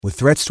With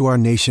threats to our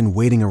nation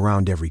waiting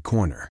around every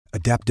corner,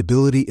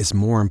 adaptability is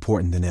more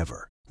important than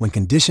ever. When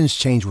conditions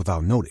change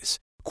without notice,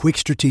 quick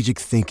strategic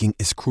thinking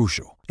is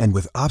crucial. And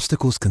with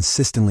obstacles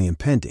consistently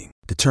impending,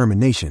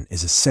 determination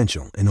is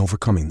essential in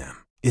overcoming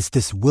them. It's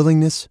this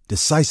willingness,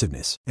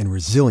 decisiveness, and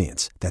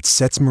resilience that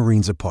sets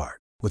Marines apart.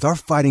 With our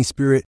fighting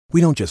spirit, we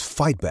don't just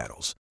fight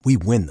battles, we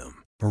win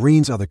them.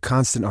 Marines are the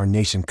constant our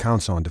nation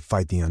counts on to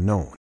fight the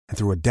unknown. And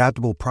through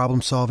adaptable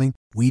problem solving,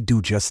 we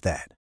do just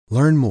that.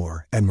 Learn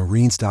more at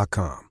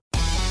marines.com.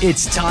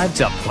 It's time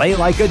to play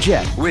like a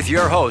Jet with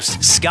your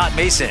host, Scott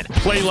Mason.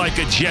 Play like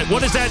a Jet.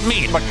 What does that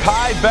mean?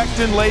 Mekhi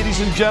Becton,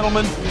 ladies and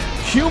gentlemen.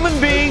 Human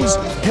beings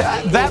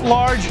that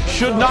large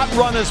should not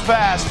run as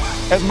fast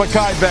as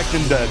Mekhi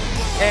Becton did.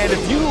 And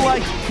if you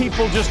like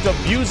people just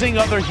abusing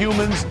other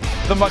humans,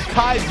 the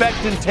Mekhi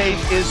Becton tape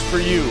is for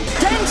you.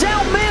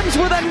 Denzel Mims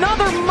with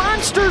another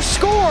monster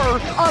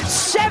score of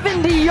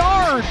 70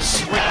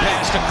 yards. Quick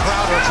pass to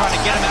Crowder trying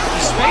to get him out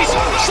of space.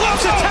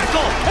 Slows a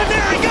tackle, and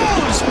there he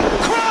goes.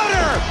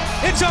 Crowder!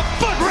 It's a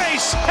foot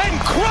race, and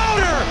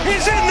Crowder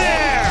is in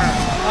there.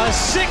 A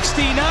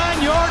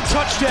 69-yard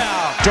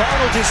touchdown.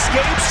 Darnold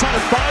escapes, trying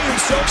to buy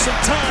himself some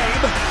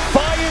time.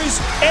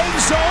 Fires, end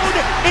zone.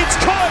 It's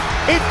caught.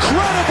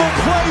 Incredible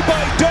play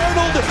by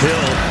Darnold.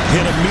 Hill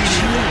hit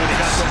immediately when he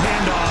got the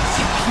handoff.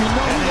 You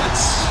know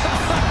that's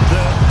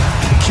the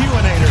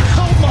Q-inator.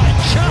 Oh my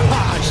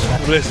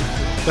gosh. Listen,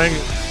 thank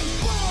you.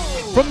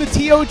 From the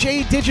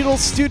TOJ Digital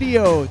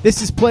Studio,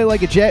 this is Play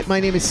Like a Jet. My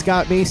name is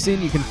Scott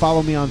Mason. You can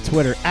follow me on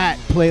Twitter at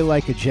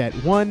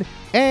PlayLikeAJet1.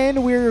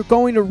 And we're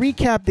going to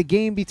recap the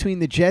game between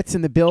the Jets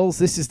and the Bills.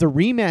 This is the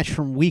rematch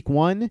from Week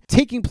 1,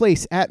 taking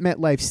place at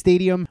MetLife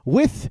Stadium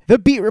with the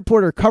beat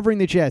reporter covering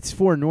the Jets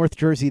for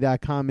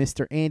NorthJersey.com,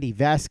 Mr. Andy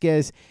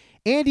Vasquez.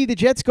 Andy, the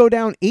Jets go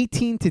down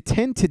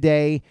 18-10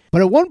 today,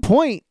 but at one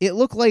point, it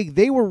looked like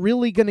they were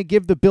really going to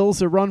give the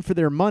Bills a run for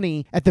their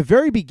money. At the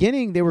very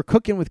beginning, they were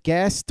cooking with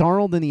gas.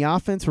 Darnold and the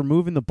offense were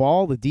moving the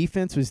ball. The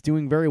defense was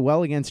doing very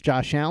well against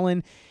Josh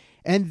Allen.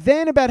 And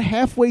then about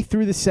halfway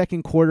through the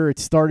second quarter, it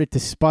started to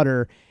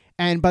sputter.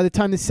 And by the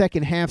time the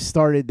second half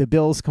started, the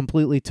Bills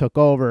completely took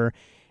over.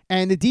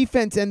 And the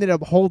defense ended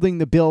up holding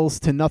the Bills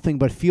to nothing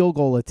but field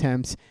goal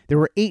attempts. There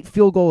were 8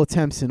 field goal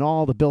attempts in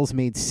all. The Bills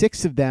made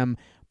 6 of them.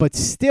 But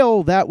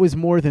still, that was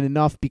more than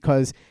enough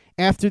because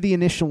after the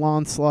initial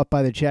onslaught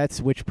by the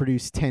Jets, which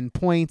produced 10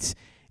 points,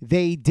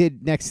 they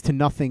did next to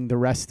nothing the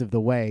rest of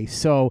the way.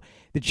 So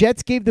the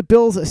Jets gave the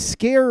Bills a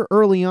scare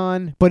early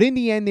on, but in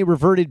the end, they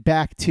reverted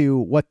back to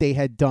what they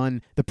had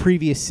done the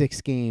previous 6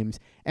 games.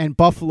 And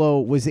Buffalo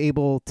was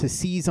able to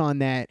seize on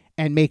that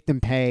and make them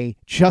pay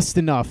just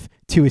enough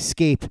to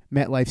escape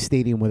MetLife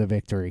Stadium with a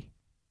victory.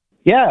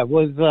 Yeah, it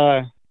was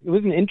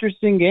an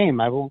interesting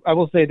game. I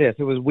will say this.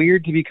 It was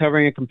weird to be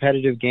covering a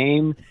competitive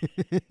game.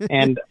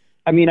 And,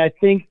 I mean, I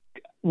think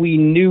we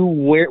knew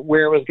where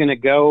it was going to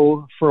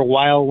go for a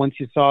while once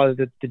you saw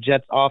that the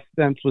Jets'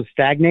 offense was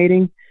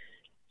stagnating.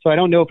 So I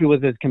don't know if it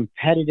was as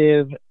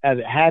competitive as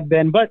it had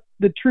been. But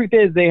the truth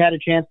is they had a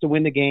chance to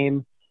win the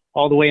game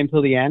all the way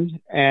until the end.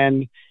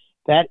 And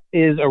that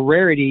is a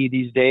rarity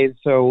these days.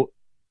 So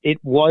it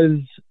was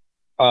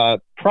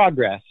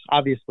progress,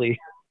 obviously.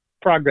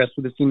 Progress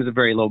with this team is a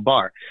very low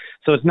bar.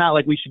 So it's not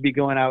like we should be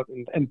going out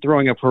and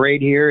throwing a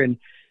parade here. And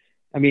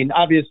I mean,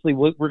 obviously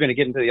we're going to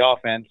get into the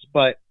offense,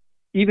 but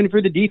even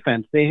for the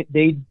defense,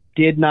 they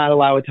did not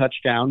allow a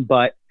touchdown,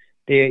 but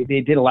they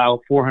did allow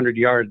 400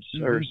 yards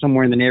or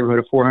somewhere in the neighborhood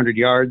of 400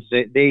 yards.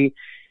 It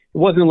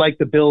wasn't like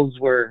the Bills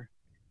were,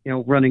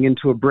 running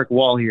into a brick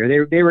wall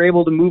here. They were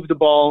able to move the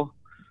ball,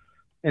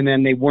 and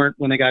then they weren't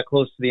when they got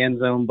close to the end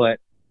zone. But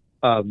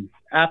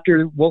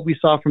after what we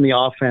saw from the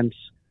offense,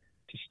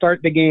 to start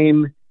the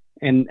game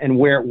and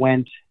where it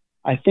went,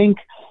 I think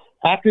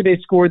after they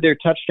scored their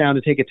touchdown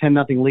to take a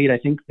 10-0 lead, I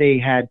think they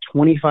had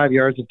 25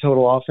 yards of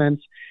total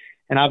offense.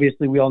 And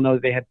obviously we all know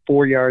that they had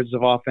 4 yards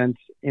of offense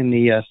in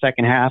the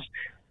second half.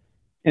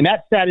 And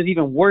that stat is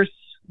even worse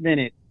than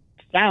it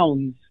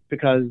sounds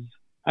because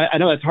I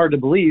know that's hard to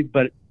believe,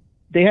 but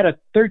they had a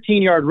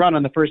 13-yard run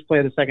on the first play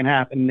of the second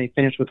half and they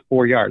finished with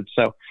 4 yards.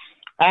 So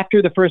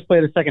after the first play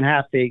of the second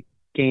half, they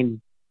gained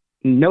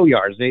no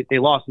yards. They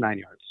lost 9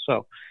 yards.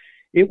 So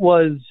it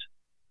was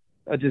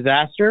a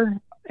disaster,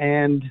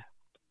 and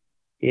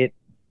it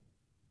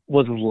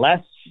was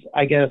less,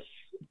 I guess,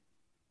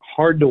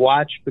 hard to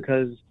watch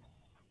because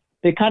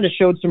they kind of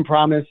showed some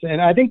promise. And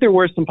I think there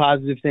were some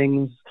positive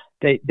things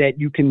that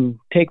you can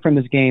take from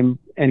this game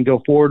and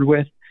go forward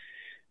with.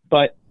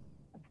 But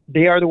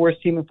they are the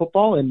worst team in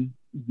football, and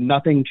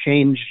nothing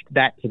changed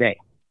that today.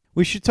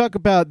 We should talk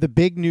about the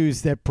big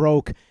news that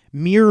broke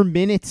mere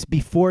minutes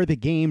before the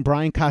game.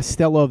 Brian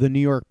Costello of the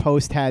New York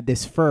Post had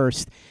this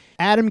first.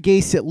 Adam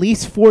Gase, at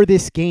least for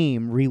this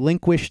game,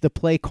 relinquished the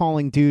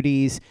play-calling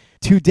duties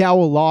to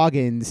Dowell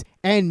Loggins.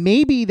 And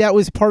maybe that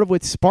was part of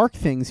what sparked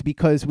things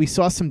because we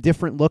saw some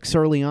different looks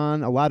early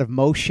on, a lot of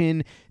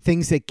motion,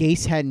 things that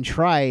Gase hadn't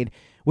tried.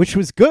 which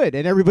was good.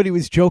 And everybody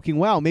was joking,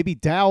 wow, maybe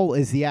Dowell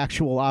is the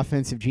actual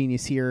offensive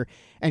genius here.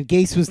 And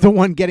Gase was the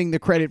one getting the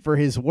credit for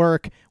his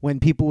work when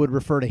people would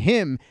refer to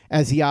him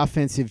as the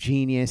offensive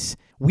genius.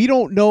 We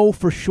don't know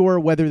for sure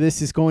whether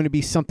this is going to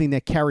be something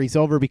that carries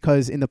over,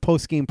 because in the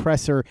post-game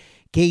presser,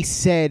 Gase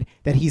said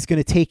that he's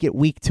going to take it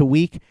week to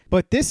week.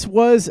 But this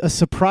was a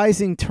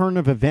surprising turn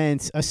of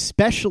events,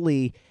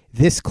 especially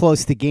this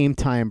close to game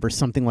time for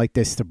something like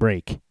this to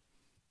break.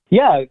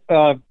 Yeah,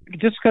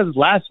 just because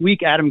last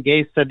week Adam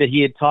Gase said that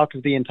he had talked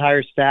with the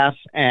entire staff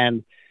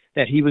and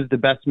that he was the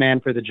best man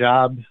for the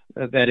job,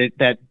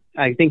 that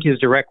I think his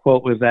direct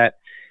quote was that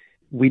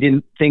we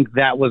didn't think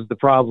that was the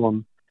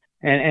problem.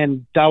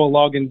 And Dowell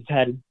Loggins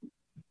had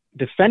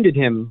defended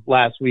him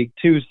last week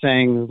too,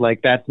 saying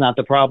like that's not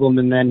the problem.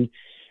 And then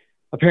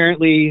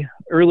apparently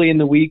early in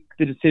the week,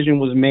 the decision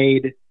was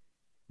made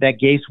that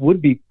Gase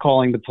would be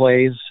calling the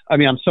plays.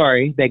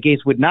 That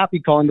Gase would not be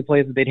calling the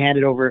plays, that they'd hand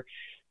it over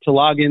to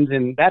Loggins.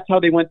 And that's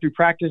how they went through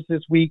practice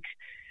this week.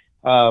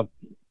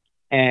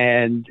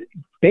 And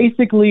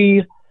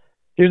basically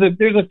there's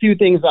a few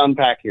things to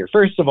unpack here.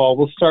 First of all,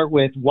 we'll start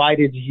with, why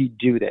did he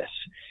do this?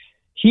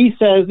 He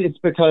says it's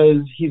because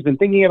he's been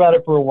thinking about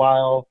it for a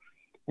while,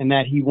 and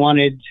that he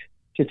wanted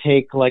to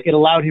it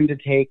allowed him to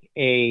take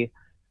a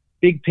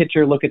big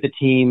picture look at the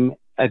team.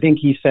 I think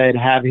he said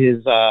have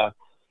his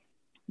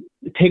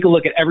take a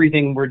look at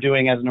everything we're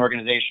doing as an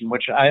organization,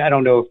 which I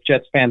don't know if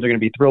Jets fans are going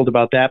to be thrilled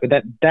about that, but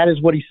that is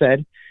what he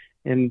said.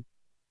 And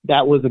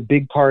that was a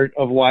big part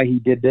of why he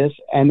did this.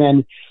 And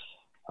then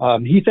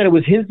he said it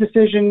was his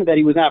decision, that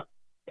he was not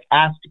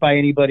asked by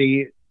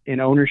anybody in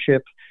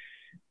ownership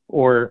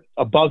or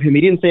above him.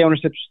 He didn't say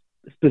ownership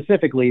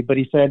specifically, but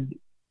he said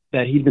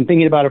that he'd been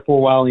thinking about it for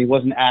a while and he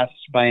wasn't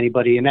asked by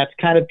anybody. And that's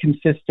kind of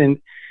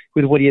consistent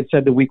with what he had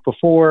said the week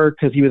before,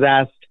 because he was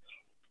asked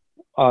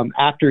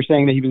after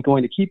saying that he was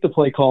going to keep the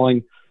play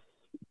calling.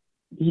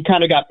 He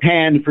kind of got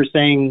panned for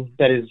saying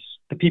that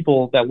the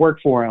people that work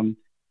for him,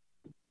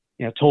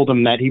 told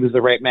him that he was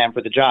the right man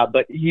for the job.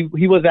 But he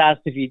was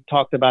asked if he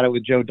talked about it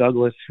with Joe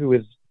Douglas, who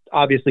is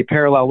obviously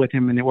parallel with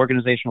him in the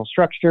organizational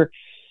structure.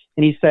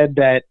 And he said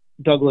that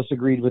Douglas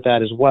agreed with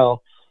that as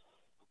well.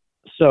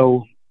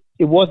 So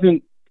it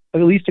wasn't,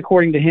 at least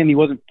according to him, he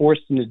wasn't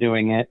forced into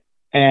doing it.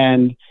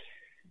 And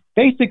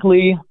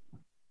basically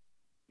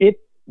it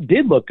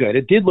did look good.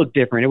 It did look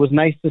different. It was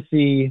nice to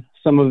see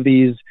some of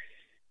these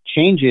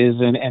changes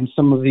and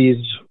some of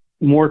these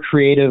more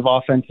creative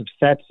offensive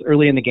sets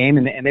early in the game,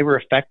 and they were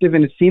effective.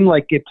 And it seemed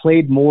like it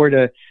played more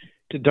to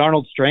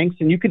Darnold's strengths.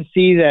 And you could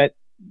see that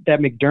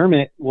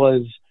McDermott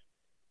was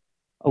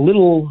a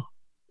little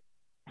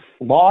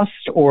lost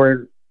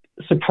or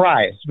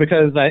surprised,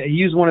 because he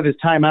used one of his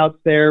timeouts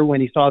there when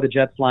he saw the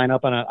Jets line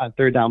up on a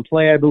third down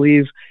play, I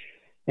believe.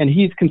 And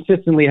he's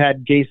consistently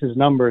had Gase's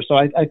number. So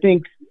I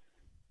think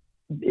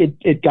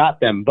it got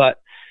them. But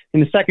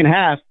in the second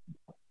half,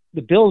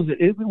 the Bills,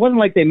 it wasn't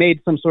like they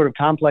made some sort of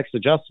complex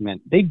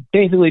adjustment. They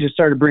basically just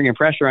started bringing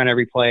pressure on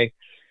every play,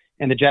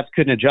 and the Jets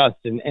couldn't adjust.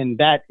 And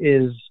that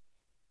is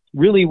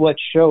really what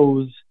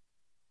shows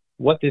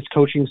what this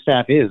coaching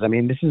staff is. I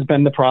mean, this has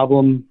been the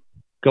problem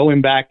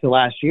going back to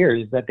last year,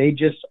 is that they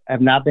just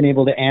have not been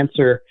able to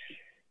answer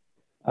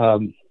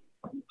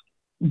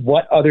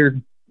what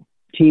other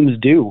teams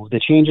do, the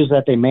changes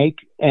that they make.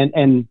 And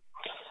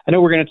I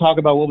know we're going to talk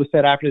about what was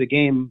said after the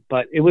game,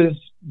 but it was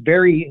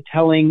very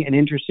telling and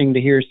interesting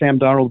to hear Sam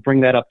Darnold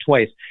bring that up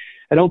twice.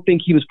 I don't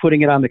think he was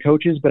putting it on the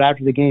coaches, but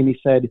after the game, he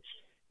said,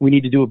 we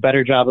need to do a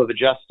better job of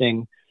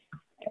adjusting.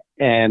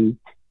 And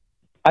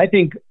I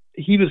think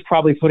he was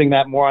probably putting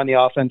that more on the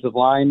offensive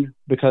line,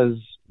 because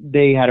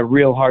they had a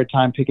real hard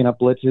time picking up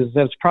blitzes.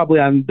 That's probably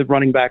on the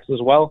running backs as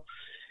well.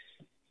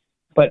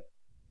 But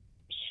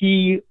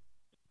he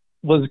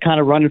was kind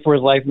of running for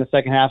his life in the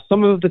second half.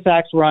 Some of the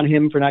sacks were on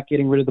him for not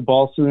getting rid of the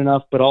ball soon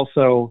enough, but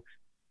also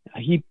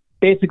he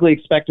basically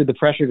expected the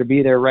pressure to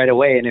be there right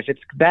away. And if it's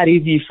that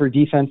easy for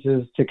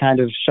defenses to kind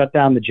of shut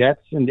down the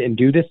Jets and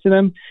do this to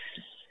them,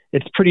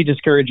 it's pretty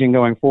discouraging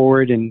going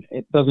forward. And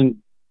it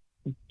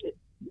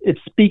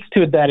speaks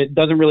to it that it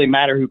doesn't really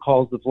matter who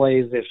calls the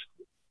plays if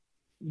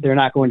they're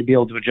not going to be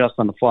able to adjust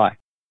on the fly.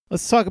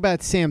 Let's talk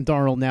about Sam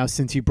Darnold now,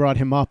 since you brought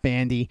him up,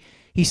 Andy.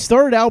 He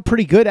started out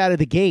pretty good out of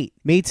the gate,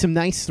 made some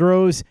nice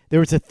throws. There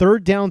was a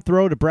third down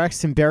throw to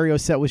Braxton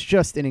Berrios that was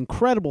just an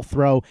incredible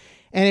throw,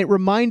 and it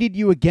reminded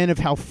you again of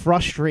how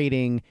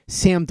frustrating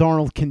Sam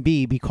Darnold can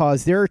be,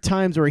 because there are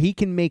times where he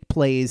can make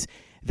plays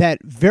that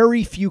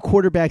very few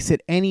quarterbacks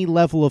at any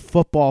level of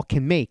football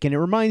can make. And it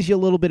reminds you a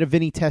little bit of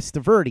Vinny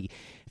Testaverde.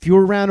 If you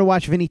were around to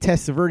watch Vinny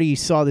Testaverde, you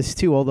saw this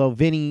too, although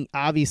Vinny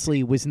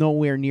obviously was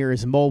nowhere near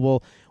as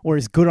mobile or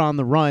as good on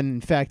the run.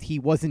 In fact, he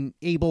wasn't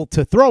able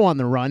to throw on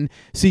the run,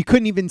 so you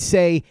couldn't even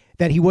say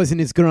that he wasn't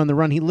as good on the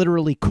run. He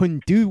literally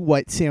couldn't do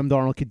what Sam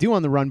Darnold could do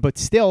on the run, but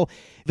still,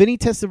 Vinny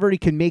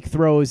Testaverde could make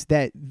throws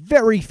that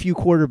very few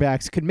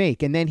quarterbacks could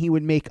make, and then he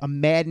would make a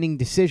maddening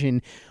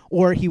decision,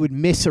 or he would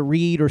miss a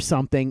read or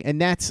something, and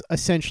that's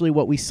essentially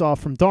what we saw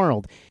from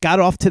Darnold.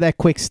 Got off to that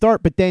quick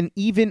start, but then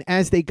even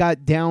as they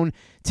got down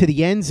to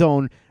the end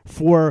zone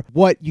for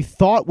what you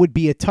thought would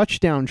be a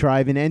touchdown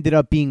drive and ended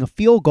up being a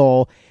field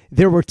goal,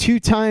 there were 2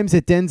 times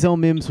that Denzel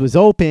Mims was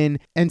open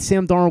and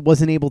Sam Darnold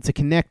wasn't able to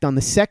connect. On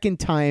the second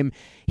time,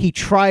 he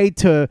tried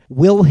to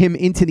will him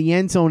into the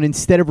end zone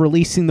instead of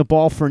releasing the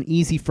ball for an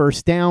easy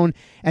first down,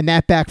 and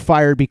that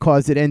backfired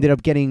because it ended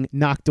up getting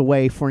knocked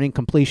away for an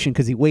incompletion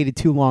because he waited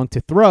too long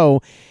to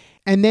throw.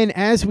 And then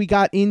as we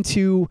got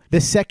into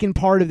the second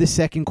part of the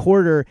second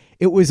quarter,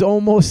 it was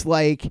almost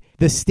like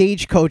the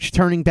stagecoach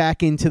turning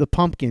back into the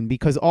pumpkin,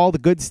 because all the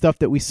good stuff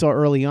that we saw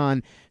early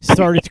on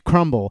started to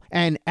crumble.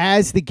 And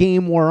as the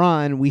game wore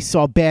on, we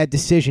saw bad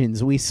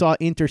decisions. We saw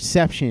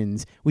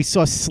interceptions. We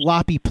saw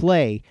sloppy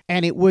play.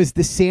 And it was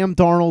the Sam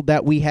Darnold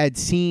that we had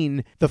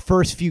seen the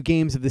first few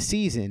games of the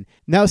season.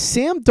 Now,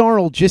 Sam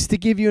Darnold, just to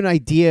give you an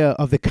idea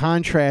of the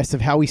contrast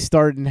of how he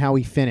started and how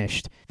he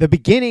finished. The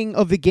beginning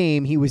of the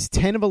game, he was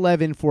 10 of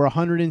 11 for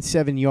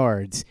 107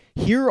 yards.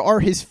 Here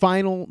are his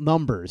final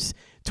numbers.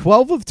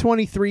 12 of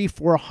 23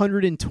 for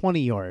 120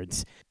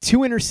 yards, 2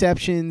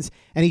 interceptions,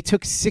 and he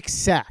took 6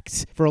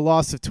 sacks for a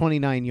loss of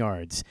 29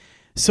 yards.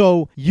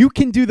 So you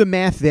can do the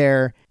math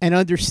there and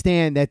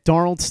understand that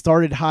Darnold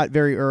started hot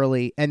very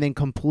early and then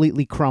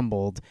completely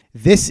crumbled.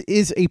 This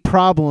is a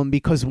problem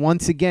because,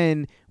 once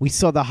again, we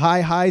saw the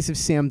high highs of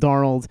Sam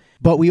Darnold,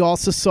 but we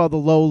also saw the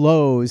low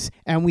lows,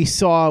 and we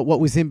saw what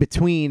was in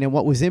between. And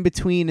what was in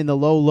between and the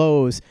low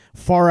lows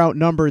far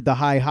outnumbered the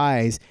high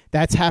highs.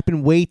 That's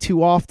happened way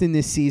too often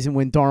this season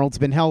when Darnold's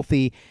been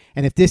healthy.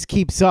 And if this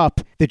keeps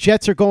up, the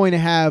Jets are going to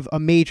have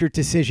a major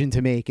decision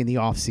to make in the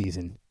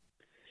offseason.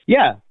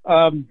 Yeah,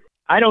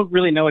 I don't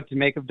really know what to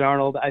make of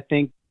Darnold. I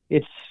think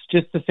it's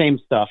just the same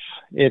stuff.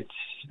 It's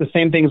the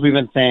same things we've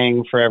been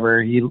saying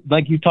forever.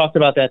 Like you talked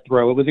about that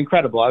throw, it was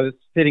incredible. I was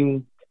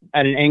sitting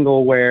at an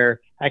angle where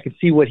I could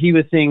see what he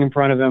was seeing in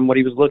front of him, what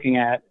he was looking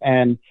at.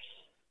 And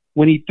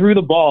when he threw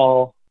the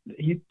ball,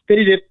 he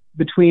fitted it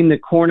between the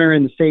corner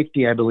and the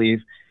safety, I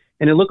believe.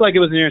 And it looked like it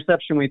was an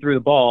interception when he threw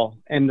the ball.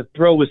 And the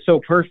throw was so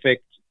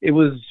perfect. It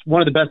was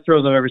one of the best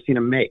throws I've ever seen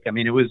him make. I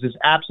mean, it was just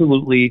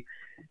absolutely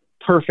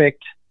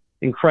perfect,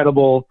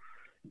 incredible.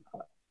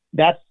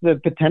 That's the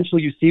potential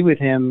you see with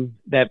him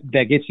that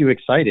gets you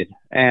excited.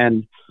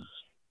 And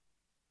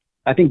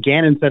I think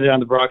Gannon said it on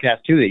the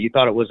broadcast too, that you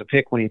thought it was a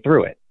pick when he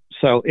threw it.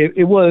 So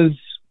it was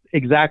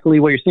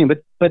exactly what you're seeing.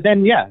 But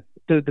then, yeah,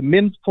 the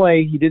Mims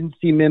play, he didn't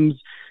see Mims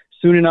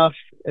soon enough.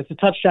 It's a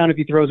touchdown if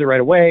he throws it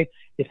right away.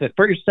 It's a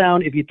first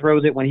down if he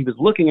throws it when he was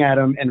looking at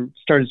him and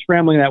started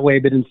scrambling that way.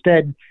 But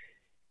instead,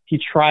 he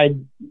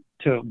tried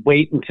to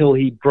wait until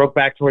he broke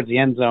back towards the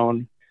end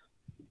zone,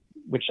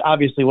 which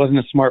obviously wasn't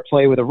a smart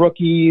play with a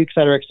rookie, et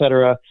cetera, et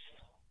cetera.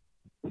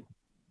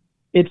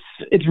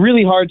 It's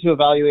really hard to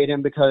evaluate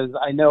him because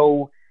I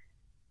know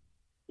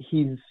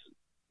he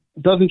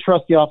doesn't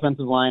trust the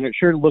offensive line. It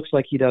sure looks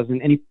like he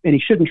doesn't, and he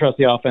shouldn't trust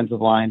the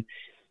offensive line.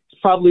 He's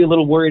probably a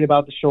little worried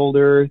about the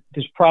shoulder.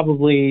 That's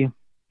probably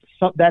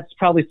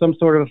some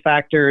sort of a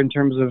factor in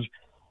terms of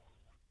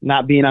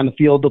not being on the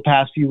field the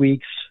past few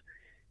weeks.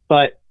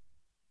 But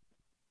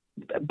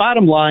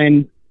bottom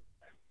line,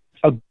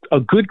 a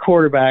good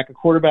quarterback, a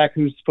quarterback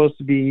who's supposed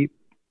to be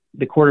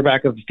the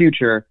quarterback of the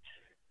future,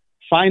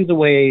 finds a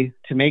way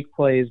to make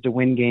plays to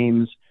win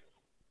games.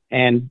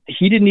 And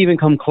he didn't even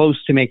come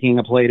close to making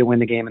a play to win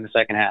the game in the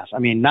second half. I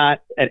mean,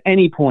 not at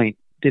any point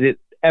did it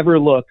ever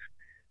look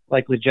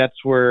like the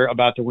Jets were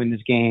about to win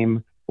this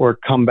game or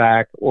come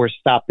back or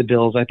stop the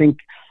Bills. I think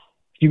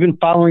if you've been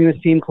following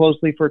this team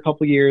closely for a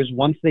couple of years,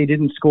 once they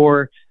didn't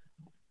score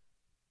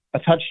a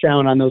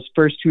touchdown on those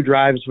first 2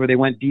 drives where they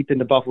went deep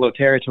into Buffalo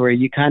territory,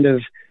 you kind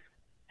of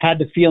had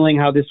the feeling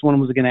how this one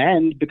was going to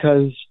end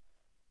because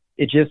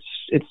it's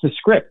the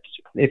script.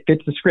 It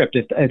fits the script.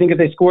 I think if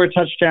they score a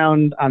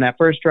touchdown on that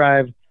first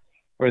drive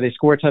or they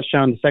score a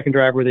touchdown on the second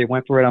drive where they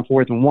went for it on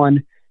 4th and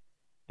 1,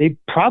 they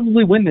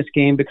probably win this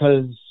game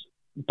because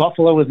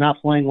Buffalo was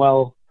not playing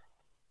well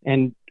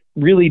and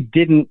really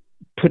didn't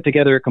put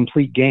together a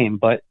complete game.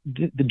 But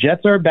the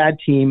Jets are a bad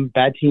team.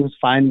 Bad teams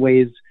find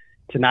ways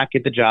to not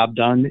get the job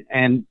done.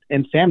 And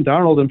Sam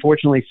Darnold,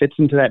 unfortunately, fits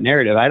into that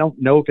narrative. I don't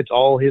know if it's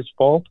all his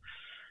fault.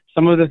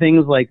 Some of the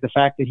things, like the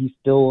fact that he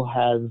still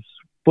has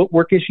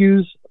footwork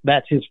issues,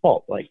 that's his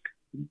fault. Like,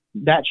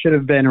 that should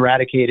have been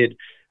eradicated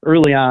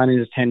early on in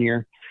his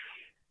tenure.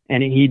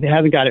 And he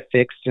hasn't got it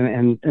fixed.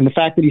 And the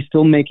fact that he's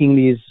still making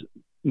these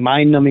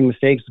mind-numbing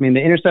mistakes. I mean,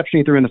 the interception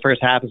he threw in the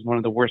first half is one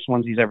of the worst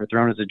ones he's ever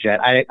thrown as a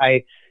Jet.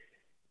 I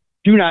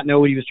do not know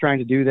what he was trying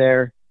to do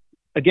there.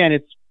 Again,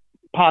 it's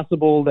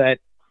possible that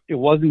it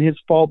wasn't his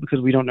fault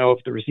because we don't know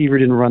if the receiver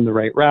didn't run the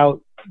right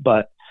route,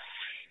 but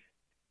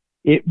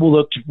it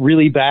looked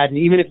really bad. And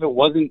even if it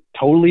wasn't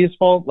totally his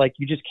fault, like,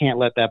 you just can't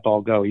let that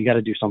ball go. You got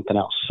to do something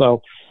else.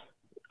 So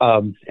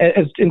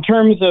As in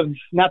terms of,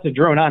 not to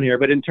drone on here,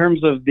 but in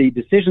terms of the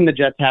decision the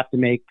Jets have to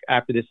make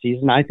after this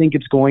season, I think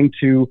it's going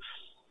to,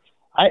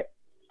 I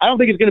don't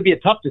think it's going to be a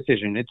tough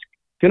decision. It's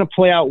going to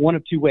play out one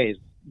of two ways.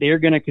 They're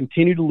going to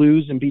continue to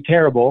lose and be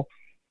terrible.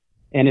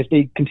 And if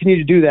they continue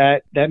to do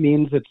that, that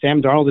means that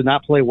Sam Darnold did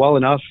not play well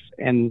enough.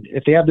 And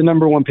if they have the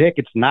number one pick,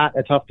 it's not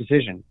a tough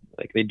decision.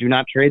 Like, they do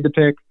not trade the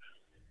pick.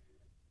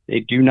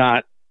 They do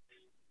not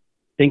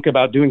think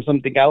about doing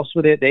something else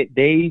with it.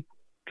 They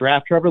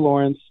draft Trevor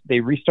Lawrence. They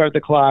restart the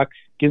clock,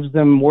 gives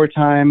them more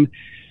time,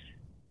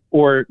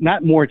 or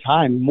not more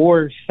time,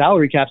 more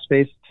salary cap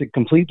space to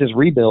complete this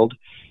rebuild.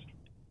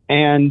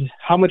 And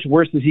how much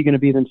worse is he going to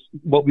be than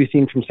what we've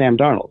seen from Sam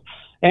Darnold?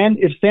 And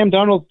if Sam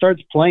Darnold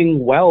starts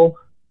playing well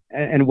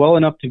and well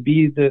enough to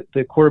be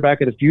the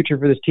quarterback of the future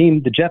for this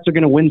team, the Jets are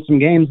going to win some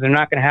games. They're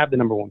not going to have the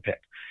number one pick.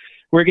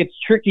 Where it gets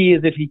tricky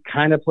is if he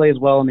kind of plays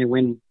well and they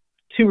win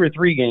 2 or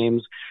 3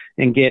 games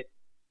and get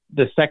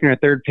the second or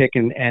third pick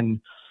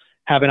and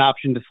have an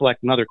option to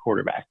select another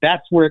quarterback.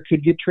 That's where it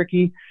could get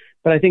tricky.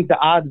 But I think the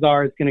odds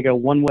are it's going to go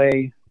one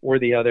way or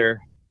the other,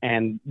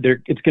 and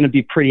it's going to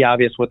be pretty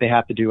obvious what they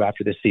have to do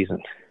after this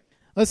season.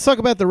 Let's talk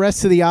about the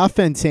rest of the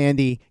offense,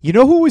 Andy. You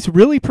know who was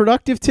really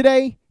productive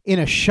today? In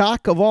a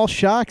shock of all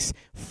shocks,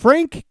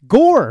 Frank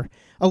Gore.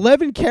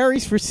 11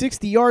 carries for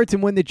 60 yards,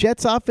 and when the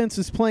Jets offense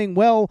was playing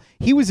well,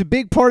 he was a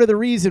big part of the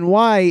reason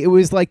why. It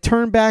was like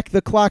turn back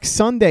the clock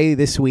Sunday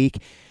this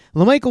week.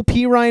 LaMichael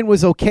Pirine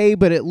was okay,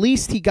 but at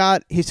least he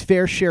got his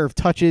fair share of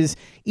touches.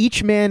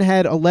 Each man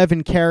had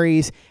 11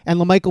 carries, and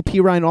LaMichael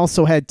Pirine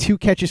also had 2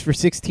 catches for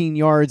 16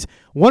 yards.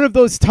 One of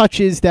those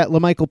touches that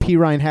LaMichael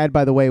Pirine had,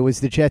 by the way,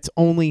 was the Jets'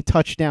 only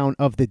touchdown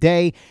of the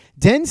day.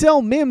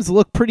 Denzel Mims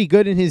looked pretty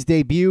good in his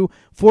debut.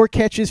 4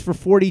 catches for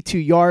 42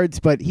 yards,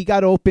 but he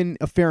got open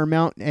a fair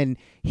amount, and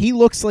he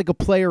looks like a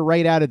player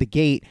right out of the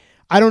gate.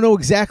 I don't know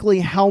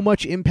exactly how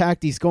much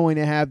impact he's going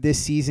to have this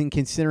season,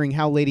 considering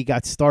how late he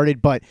got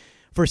started, but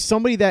for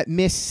somebody that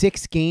missed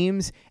 6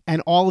 games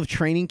and all of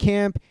training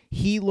camp,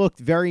 he looked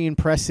very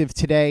impressive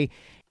today.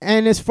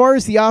 And as far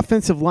as the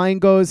offensive line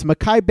goes,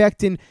 Mekhi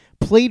Becton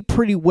played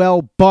pretty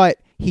well, but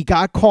he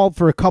got called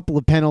for a couple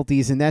of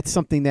penalties, and that's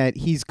something that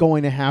he's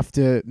going to have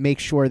to make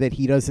sure that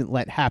he doesn't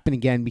let happen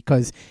again,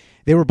 because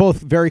they were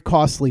both very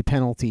costly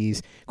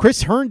penalties.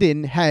 Chris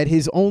Herndon had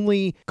his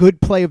only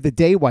good play of the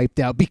day wiped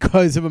out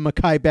because of a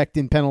Mekhi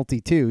Becton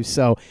penalty too.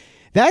 So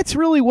that's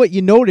really what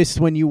you noticed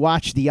when you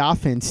watched the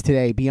offense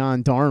today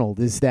beyond Darnold,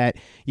 is that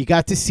you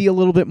got to see a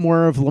little bit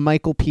more of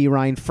LaMichael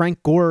Pirine.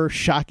 Frank Gore,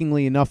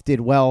 shockingly enough, did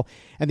well.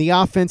 And the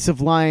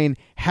offensive line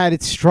had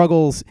its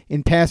struggles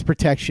in pass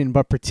protection,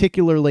 but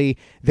particularly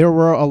there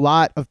were a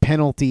lot of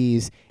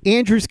penalties.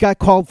 Andrews got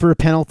called for a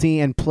penalty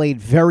and played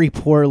very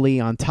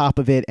poorly on top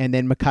of it, and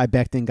then Mekhi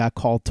Becton got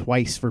called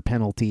twice for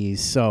penalties.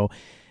 So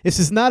this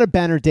is not a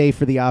banner day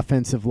for the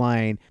offensive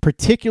line,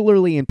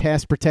 particularly in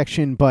pass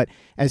protection, but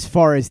as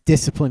far as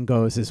discipline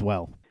goes as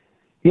well.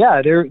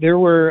 Yeah, there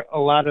were a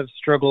lot of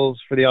struggles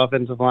for the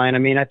offensive line. I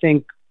mean, I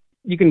think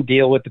you can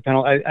deal with the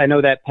penalty. I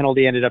know that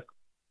penalty ended up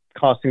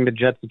costing the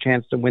Jets a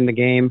chance to win the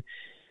game.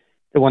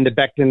 The one that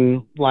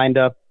Becton lined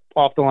up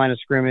off the line of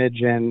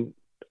scrimmage, and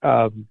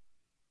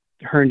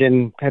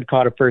Herndon had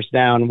caught a first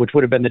down, which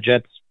would have been the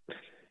Jets'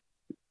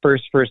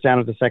 first down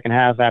of the second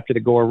half after the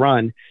Gore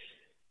run.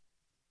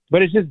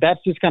 But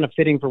that's just kind of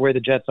fitting for where the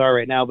Jets are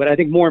right now. But I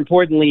think more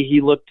importantly,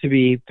 he looked to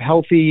be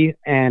healthy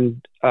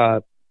and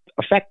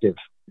effective.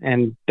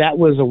 And that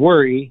was a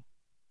worry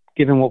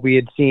given what we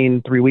had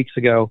seen 3 weeks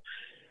ago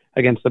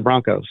against the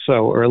Broncos.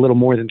 Or a little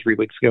more than 3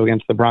 weeks ago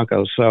against the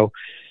Broncos. So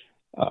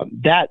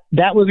that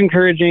was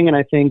encouraging. And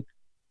I think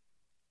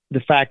the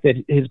fact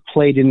that his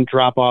play didn't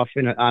drop off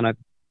on a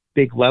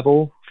big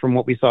level from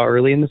what we saw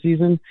early in the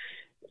season,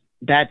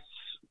 that's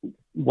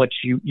what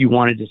you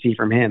wanted to see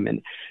from him.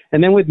 And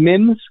then with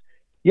Mims,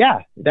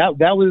 yeah, that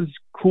was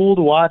cool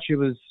to watch. It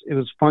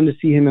was fun to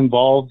see him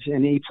involved,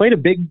 and he played a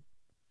big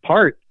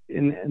part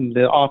in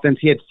the offense.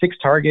 He had 6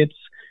 targets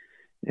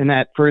in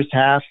that first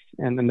half,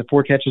 and then the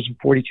 4 catches for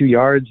 42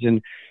 yards.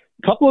 And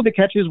a couple of the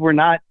catches were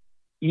not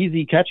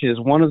easy catches.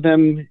 One of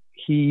them,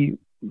 he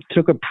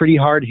took a pretty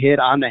hard hit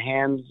on the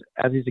hands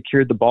as he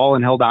secured the ball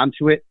and held on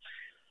to it.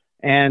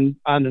 And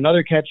on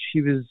another catch,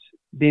 he was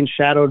being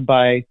shadowed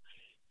by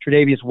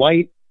Tre'Davious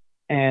White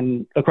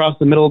and across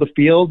the middle of the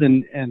field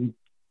and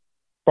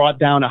brought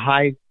down a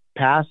high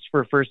pass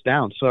for a first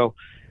down. So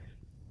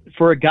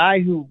for a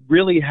guy who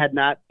really had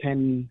not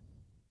been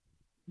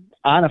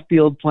on a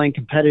field playing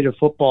competitive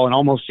football in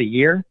almost a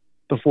year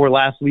before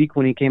last week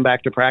when he came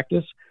back to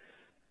practice,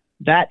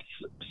 that's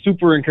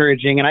super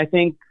encouraging. And I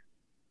think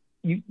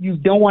you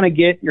don't want to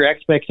get your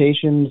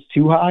expectations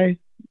too high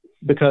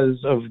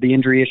because of the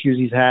injury issues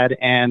he's had.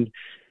 And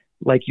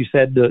like you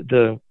said,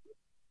 the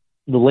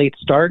late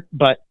start,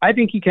 but I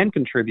think he can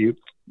contribute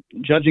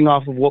judging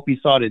off of what we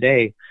saw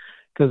today,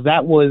 because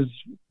that was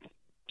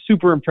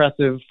super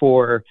impressive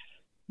for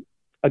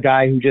a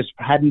guy who just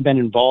hadn't been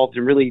involved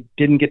and really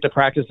didn't get to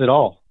practice at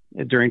all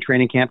during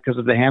training camp because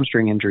of the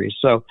hamstring injuries.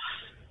 So,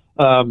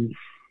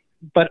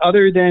 but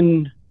other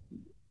than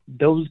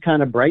those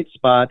kind of bright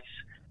spots,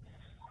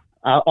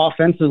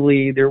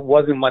 offensively, there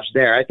wasn't much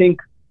there. I think,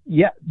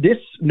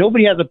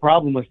 nobody has a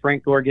problem with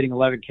Frank Gore getting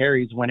 11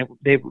 carries when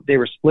they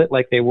were split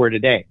like they were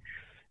today.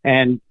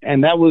 And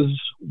that was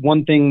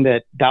one thing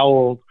that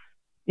Dowell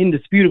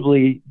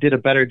indisputably did a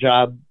better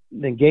job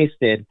than Gase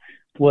did,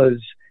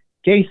 was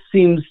Gase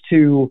seems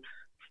to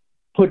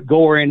put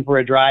Gore in for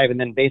a drive and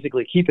then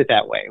basically keep it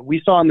that way.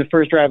 We saw in the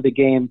first drive of the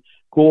game,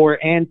 Gore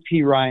and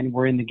Perine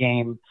were in the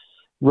game,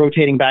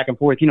 rotating back and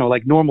forth,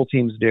 like normal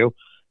teams do.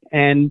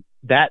 And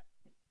that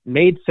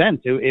made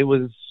sense. It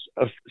was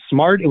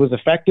smart. It was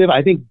effective.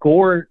 I think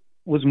Gore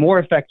was more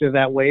effective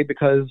that way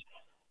because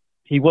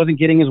he wasn't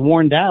getting as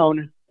worn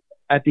down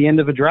at the end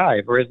of a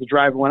drive or as the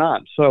drive went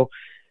on. So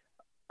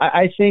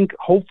I think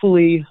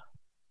hopefully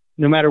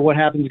no matter what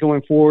happens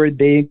going forward,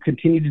 they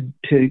continue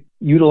to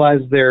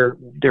utilize their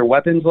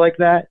weapons like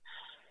that.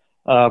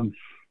 And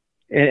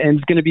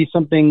it's going to be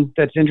something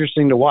that's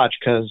interesting to watch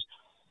because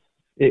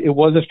it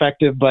was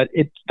effective, but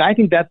I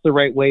think that's the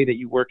right way that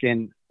you work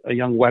in a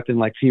young weapon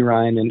like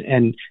Perine.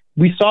 And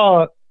we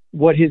saw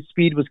what his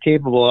speed was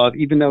capable of,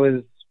 even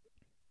though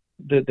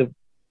the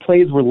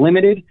plays were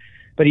limited,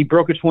 but he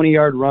broke a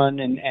 20-yard run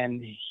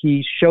and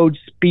he showed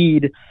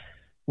speed,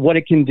 what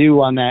it can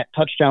do on that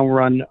touchdown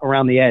run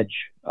around the edge.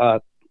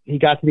 He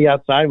got to the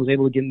outside, was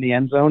able to get in the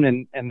end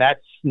zone, and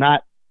that's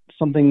not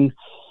something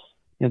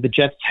the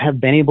Jets have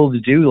been able to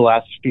do the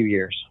last few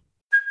years.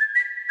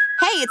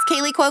 Hey, it's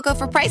Kaylee Cuoco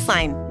for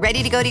Priceline.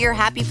 Ready to go to your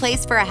happy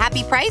place for a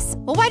happy price?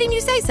 Well, why didn't you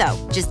say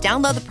so? Just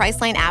download the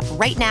Priceline app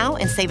right now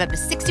and save up to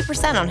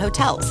 60% on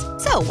hotels.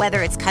 So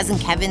whether it's Cousin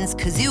Kevin's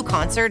Kazoo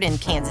Concert in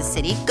Kansas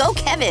City, go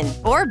Kevin,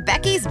 or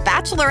Becky's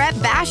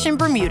Bachelorette Bash in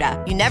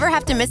Bermuda, you never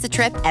have to miss a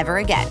trip ever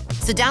again.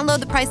 So download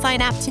the Priceline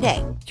app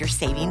today. Your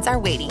savings are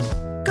waiting.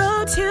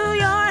 Go to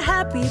your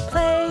happy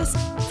place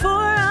for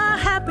a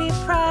happy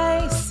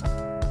price.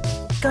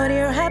 Go to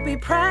your happy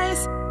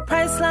price,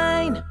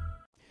 Priceline.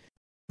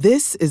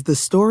 This is the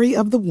story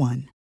of the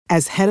one.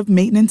 As head of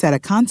maintenance at a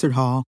concert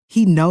hall,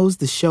 he knows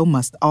the show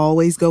must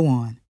always go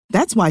on.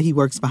 That's why he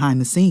works behind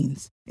the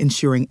scenes,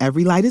 ensuring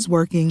every light is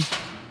working,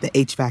 the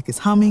HVAC is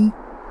humming,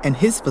 and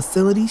his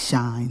facility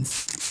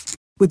shines.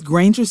 With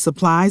Grainger's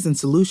supplies and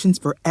solutions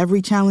for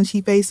every challenge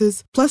he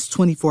faces, plus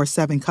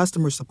 24/7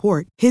 customer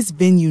support, his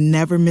venue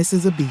never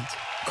misses a beat.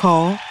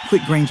 Call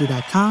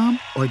quickgrainger.com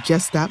or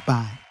just stop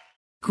by.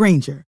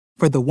 Grainger,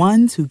 for the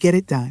ones who get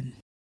it done.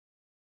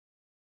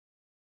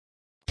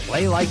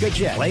 Play like a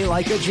Jet. Play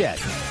like a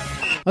Jet.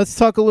 Let's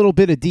talk a little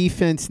bit of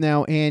defense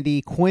now,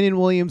 Andy. Quinnen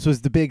Williams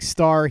was the big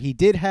star. He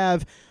did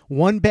have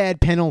one bad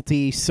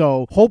penalty,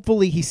 so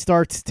hopefully he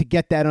starts to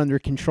get that under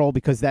control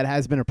because that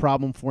has been a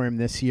problem for him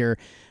this year.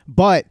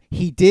 But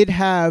he did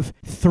have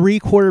 3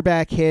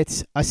 quarterback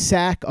hits, a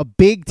sack, a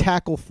big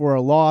tackle for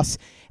a loss,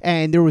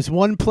 and there was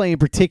one play in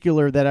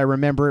particular that I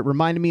remember. It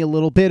reminded me a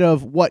little bit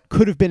of what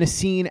could have been a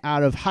scene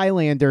out of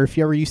Highlander, if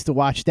you ever used to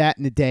watch that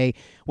in the day,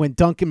 when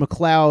Duncan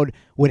MacLeod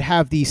would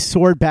have these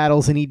sword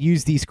battles and he'd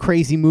use these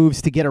crazy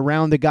moves to get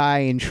around the guy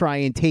and try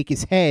and take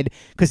his head,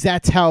 because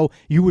that's how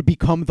you would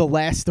become the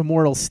last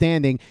immortal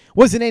standing.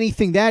 Wasn't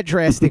anything that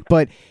drastic,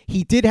 but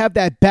he did have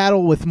that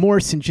battle with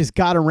Morse and just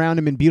got around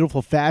him in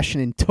beautiful fashion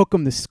and took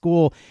him to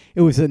school.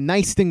 It was a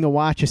nice thing to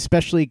watch,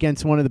 especially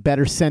against one of the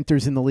better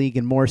centers in the league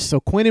in Morse. So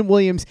Quinnen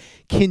Williams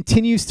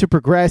continues to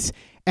progress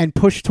and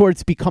push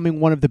towards becoming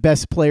one of the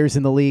best players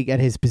in the league at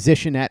his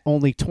position at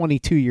only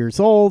 22 years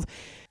old.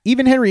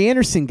 Even Henry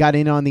Anderson got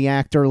in on the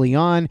act early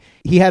on.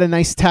 He had a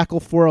nice tackle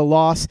for a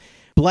loss.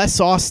 Bless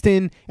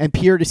Austin and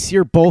Pierre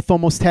Desir both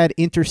almost had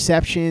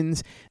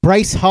interceptions.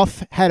 Bryce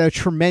Huff had a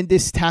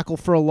tremendous tackle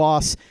for a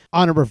loss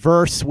on a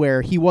reverse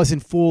where he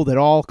wasn't fooled at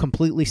all,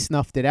 completely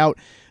snuffed it out.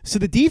 So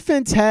the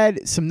defense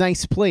had some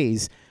nice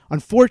plays.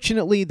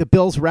 Unfortunately, the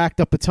Bills racked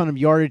up a ton of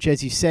yardage,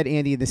 as you said,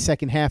 Andy, in the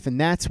second half, and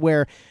that's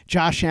where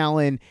Josh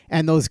Allen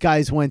and those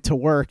guys went to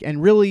work.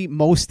 And really,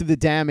 most of the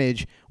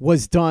damage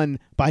was done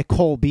by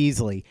Cole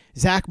Beasley.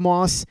 Zach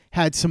Moss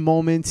had some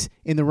moments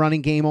in the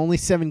running game, only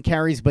 7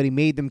 carries, but he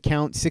made them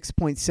count,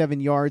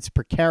 6.7 yards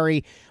per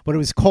carry. But it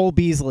was Cole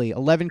Beasley,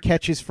 11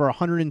 catches for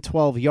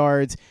 112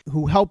 yards,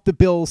 who helped the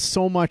Bills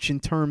so much in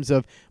terms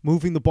of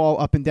moving the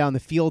ball up and down the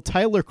field.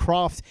 Tyler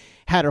Kroft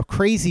had a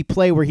crazy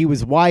play where he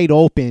was wide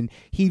open.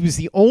 He was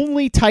the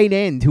only tight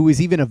end who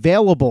was even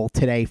available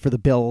today for the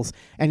Bills,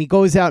 and he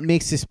goes out and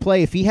makes this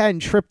play. If he hadn't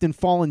tripped and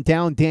fallen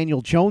down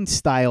Daniel Jones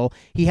style,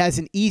 he has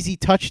an easy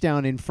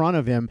touchdown in front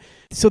of him.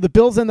 So the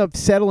Bills end up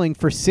settling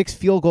for 6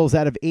 field goals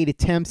out of 8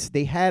 attempts.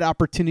 They had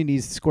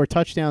opportunities to score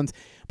touchdowns,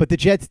 but the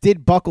Jets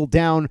did buckle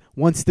down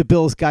once the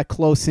Bills got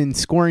close in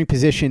scoring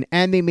position,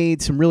 and they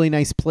made some really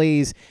nice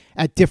plays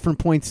at different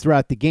points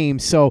throughout the game.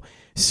 So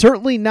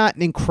certainly not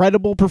an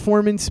incredible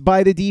performance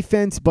by the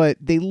defense, but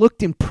they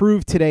looked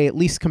improved today, at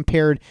least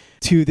compared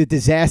to the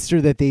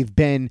disaster that they've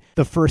been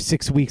the first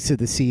 6 weeks of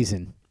the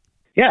season.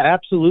 Yeah,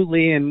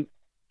 absolutely. And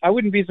I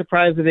wouldn't be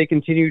surprised if they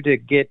continue to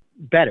get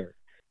better,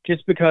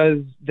 just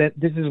because that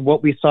this is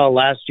what we saw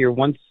last year.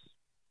 Once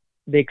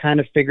they kind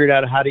of figured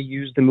out how to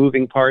use the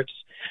moving parts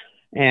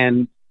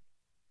and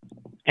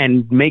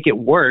and make it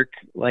work,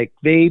 like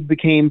they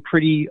became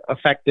pretty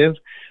effective.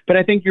 But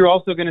I think you're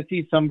also going to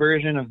see some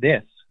version of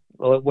this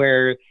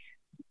where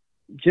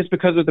just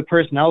because of the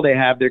personnel they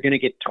have, they're going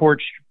to get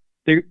torched.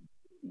 They're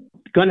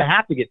going to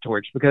have to get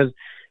torched because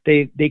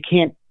they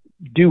can't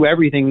do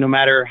everything no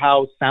matter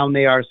how sound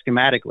they are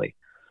schematically.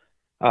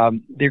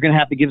 They're going to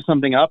have to give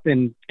something up.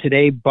 And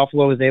today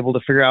Buffalo was able to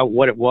figure out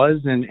what it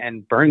was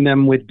and burn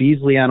them with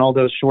Beasley on all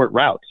those short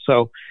routes.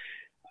 So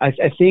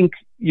I think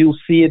you'll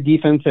see a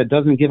defense that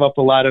doesn't give up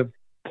a lot of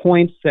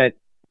points, that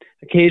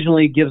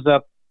occasionally gives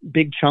up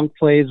big chunk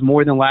plays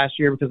more than last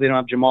year because they don't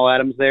have Jamal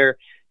Adams there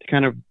to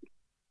kind of,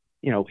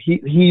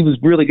 he was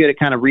really good at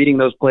kind of reading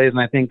those plays,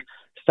 and I think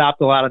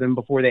stopped a lot of them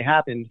before they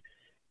happened.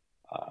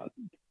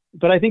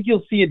 But I think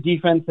you'll see a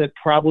defense that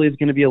probably is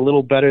going to be a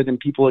little better than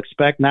people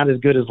expect, not as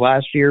good as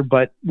last year,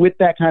 but with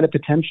that kind of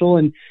potential.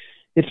 And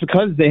it's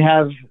because they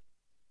have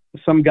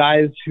some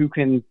guys who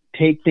can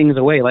take things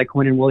away, like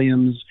Quinnen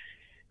Williams,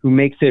 who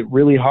makes it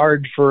really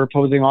hard for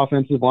opposing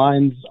offensive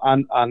lines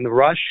on the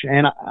rush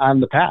and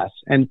on the pass.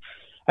 And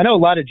I know a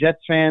lot of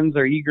Jets fans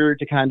are eager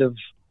to kind of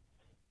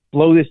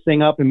blow this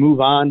thing up and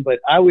move on, but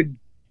I would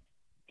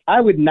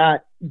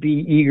not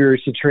be eager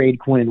to trade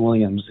Quinnen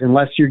Williams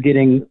unless you're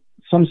getting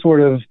some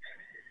sort of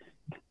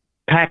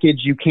package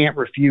you can't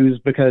refuse,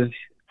 because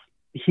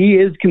he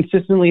is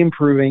consistently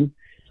improving.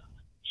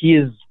 He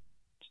is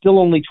still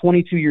only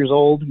 22 years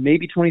old,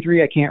 maybe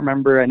 23. I can't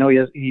remember. I know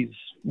he's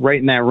right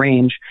in that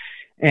range,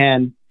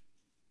 and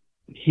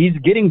he's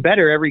getting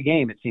better every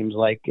game, it seems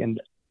like. And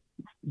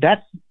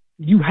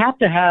you have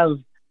to have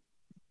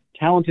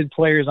talented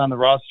players on the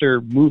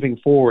roster moving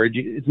forward.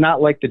 It's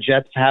not like the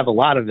Jets have a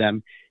lot of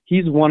them.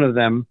 He's one of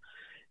them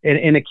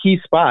in a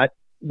key spot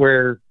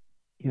where,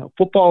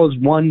 football is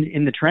won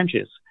in the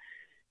trenches.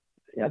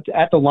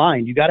 At the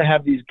line, you got to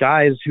have these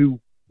guys who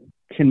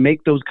can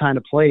make those kind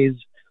of plays.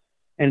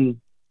 And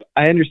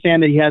I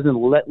understand that he hasn't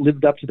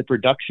lived up to the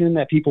production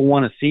that people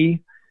want to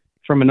see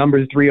from a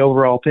number 3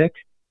 overall pick,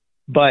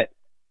 but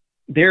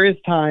there is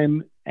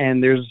time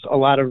and there's a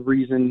lot of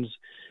reasons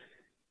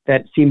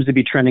that seems to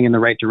be trending in the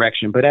right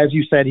direction. But as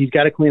you said, he's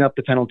got to clean up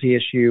the penalty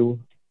issue.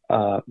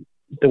 The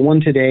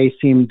one today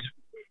seemed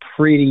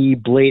pretty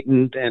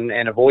blatant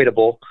and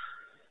avoidable.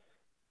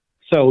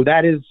 So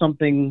that is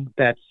something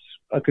that's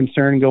a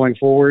concern going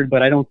forward,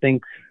 but I don't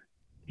think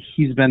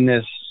he's been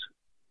this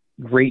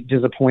great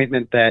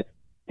disappointment that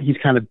he's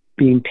kind of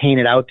being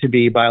painted out to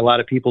be by a lot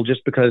of people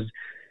just because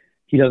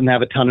he doesn't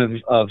have a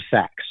ton of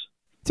sacks.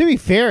 To be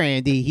fair,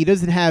 Andy, he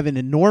doesn't have an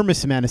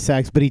enormous amount of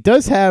sacks, but he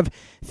does have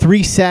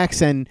 3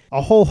 sacks and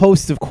a whole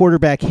host of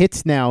quarterback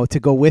hits now to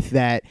go with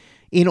that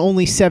in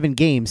only 7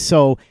 games.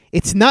 So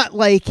it's not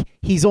like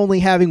he's only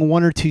having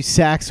 1 or 2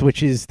 sacks,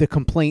 which is the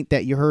complaint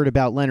that you heard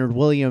about Leonard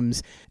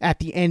Williams at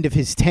the end of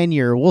his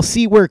tenure. We'll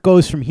see where it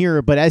goes from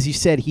here, but as you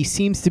said, he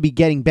seems to be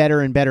getting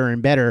better and better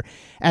and better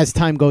as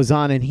time goes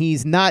on, and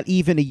he's not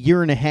even a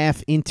year and a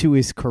half into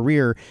his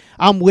career.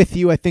 I'm with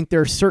you. I think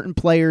there are certain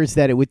players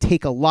that it would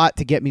take a lot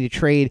to get me to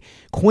trade.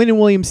 Quinnen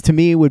Williams, to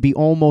me, would be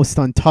almost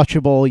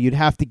untouchable. You'd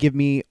have to give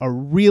me a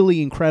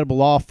really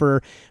incredible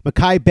offer.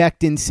 Mekhi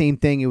Becton, same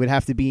thing. It would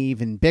have to be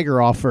even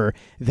bigger offer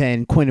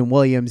than Quinnen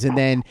Williams. And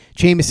then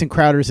Jamison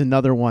Crowder's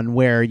another one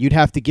where you'd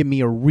have to give me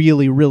a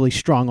really, really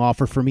strong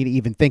offer for me to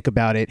even think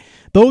about it.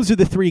 Those are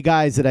the 3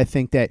 guys that I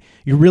think that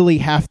you really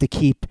have to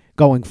keep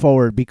going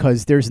forward,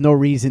 because there's no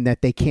reason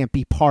that they can't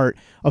be part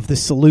of the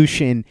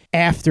solution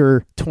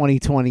after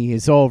 2020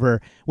 is over.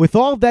 With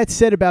all of that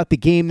said about the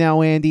game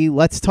now, Andy,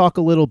 let's talk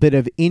a little bit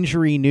of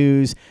injury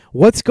news.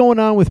 What's going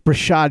on with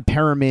Breshad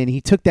Perriman?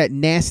 He took that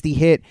nasty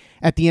hit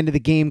at the end of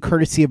the game,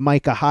 courtesy of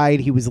Micah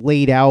Hyde. He was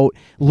laid out,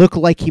 looked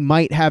like he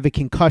might have a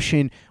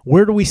concussion.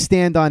 Where do we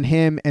stand on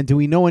him, and do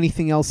we know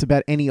anything else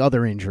about any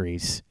other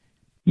injuries?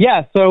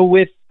 Yeah, so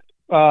with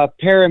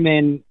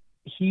Perriman,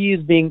 he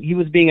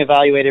was being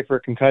evaluated for a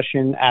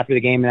concussion after the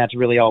game, and that's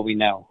really all we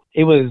know.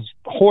 It was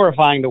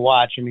horrifying to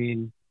watch. I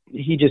mean,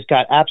 he just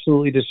got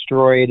absolutely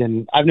destroyed,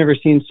 and I've never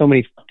seen so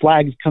many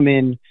flags come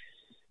in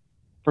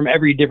from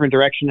every different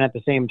direction at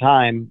the same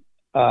time.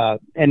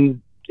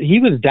 And he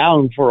was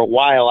down for a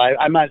while.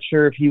 I'm not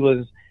sure if he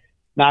was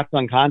knocked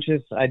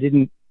unconscious. I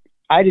didn't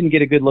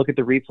get a good look at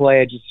the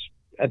replay.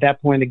 At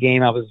that point in the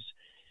game,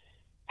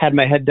 had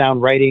my head down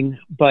writing,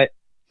 but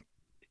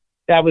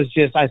that was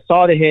just, I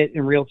saw the hit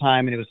in real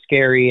time and it was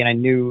scary and I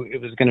knew it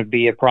was going to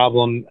be a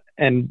problem.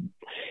 And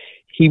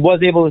he was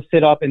able to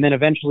sit up, and then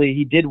eventually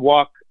he did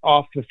walk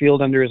off the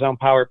field under his own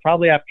power,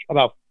 probably after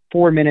about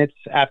 4 minutes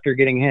after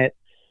getting hit.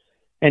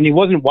 And he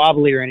wasn't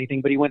wobbly or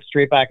anything, but he went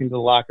straight back into the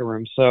locker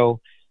room. So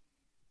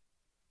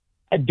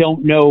I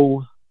don't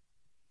know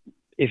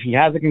if he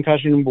has a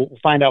concussion. We'll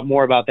find out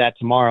more about that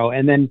tomorrow.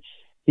 And then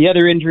the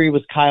other injury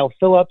was Kyle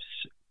Phillips,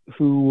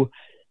 who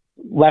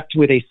left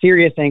with a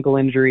serious ankle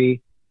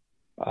injury.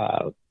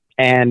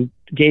 And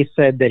Gase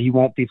said that he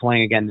won't be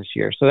playing again this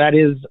year. So that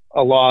is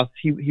a loss.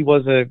 He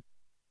was a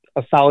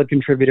solid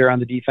contributor on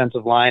the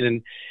defensive line.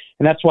 And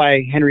that's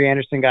why Henry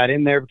Anderson got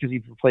in there, because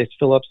he replaced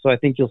Phillips. So I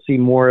think you'll see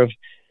more of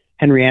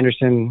Henry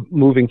Anderson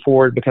moving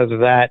forward because of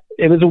that.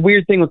 It was a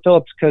weird thing with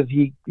Phillips because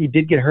he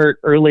did get hurt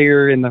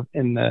earlier in the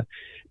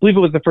I believe it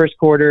was the first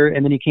quarter,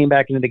 and then he came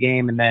back into the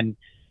game, and then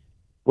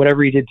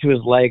whatever he did to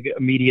his leg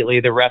immediately,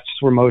 the refs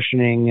were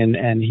motioning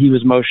and he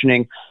was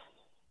motioning.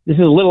 This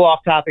is a little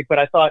off topic, but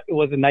I thought it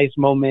was a nice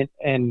moment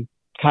and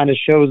kind of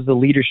shows the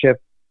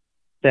leadership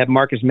that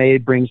Marcus May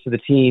brings to the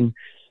team.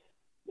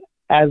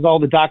 As all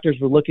the doctors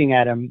were looking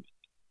at him,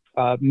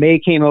 May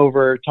came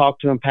over,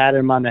 talked to him, patted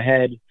him on the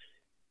head,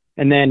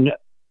 and then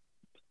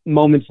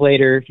moments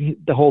later,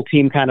 the whole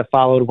team kind of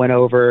followed, went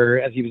over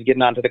as he was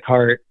getting onto the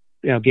cart,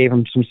 gave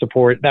him some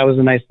support. That was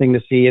a nice thing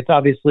to see. It's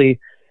obviously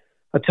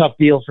a tough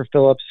deal for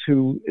Phillips,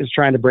 who is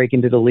trying to break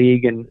into the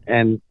league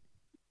and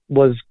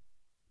was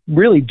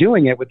really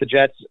doing it with the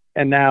Jets,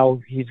 and now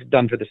he's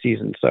done for the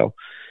season. So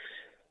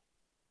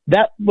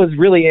that was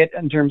really it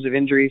in terms of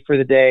injury for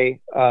the day.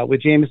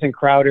 With Jamison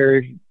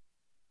Crowder,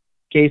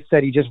 Gase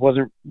said he just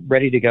wasn't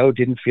ready to go,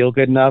 didn't feel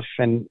good enough,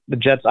 and the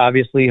Jets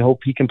obviously hope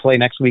he can play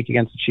next week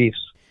against the Chiefs.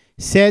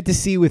 Sad to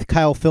see with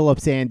Kyle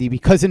Phillips, Andy,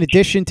 because in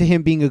addition to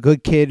him being a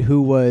good kid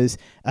who was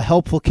a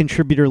helpful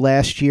contributor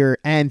last year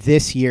and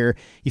this year,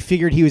 you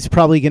figured he was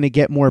probably going to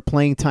get more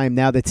playing time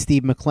now that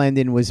Steve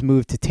McClendon was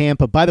moved to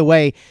Tampa. By the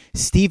way,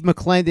 Steve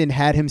McClendon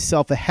had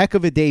himself a heck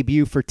of a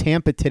debut for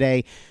Tampa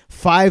today.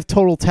 5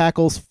 total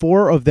tackles,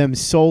 4 of them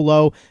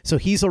solo. So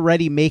he's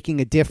already making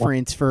a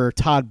difference for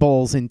Todd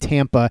Bowles in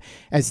Tampa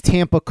as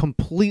Tampa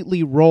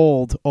completely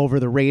rolled over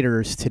the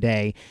Raiders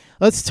today.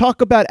 Let's talk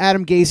about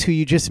Adam Gase, who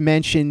you just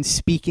mentioned,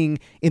 speaking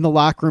in the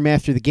locker room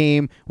after the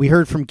game. We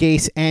heard from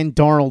Gase and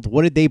Darnold.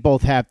 What did they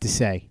both have to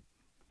say?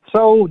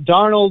 So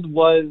Darnold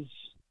was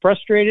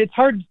frustrated. It's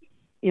hard,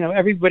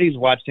 everybody who's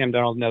watched Sam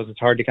Darnold knows it's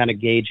hard to kind of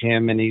gauge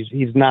him, and he's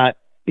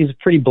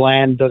pretty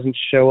bland, doesn't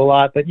show a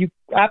lot. But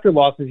after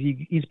losses,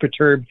 he's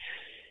perturbed.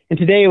 And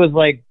today it was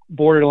like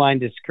borderline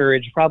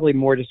discouraged, probably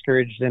more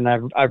discouraged than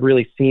I've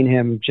really seen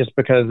him, just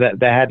because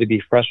that had to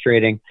be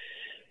frustrating.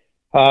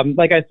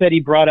 Like I said, he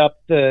brought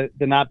up the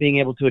not being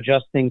able to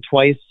adjust things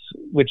twice,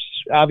 which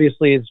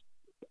obviously is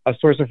a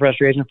source of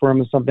frustration for him,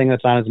 and something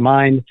that's on his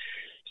mind.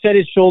 He said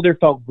his shoulder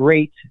felt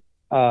great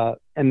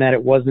and that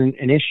it wasn't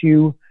an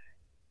issue.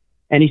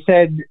 And he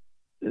said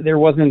there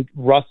wasn't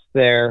rust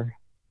there,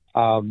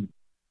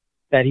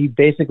 that he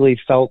basically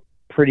felt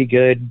pretty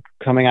good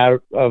coming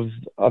out of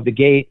the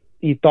gate.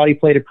 He thought he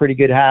played a pretty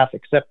good half,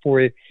 except for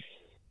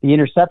the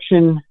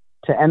interception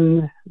to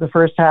end the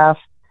first half.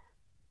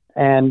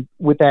 And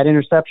with that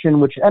interception,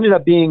 which ended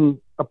up being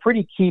a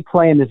pretty key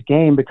play in this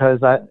game, because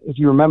if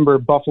you remember,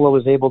 Buffalo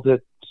was able to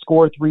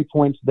score 3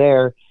 points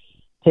there,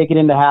 take it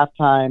into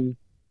halftime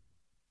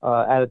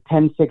at a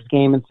 10-6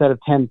 game instead of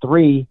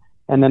 10-3,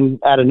 and then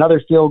add another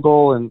field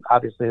goal. And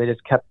obviously they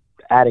just kept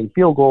adding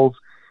field goals.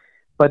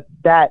 But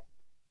that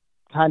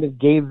kind of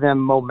gave them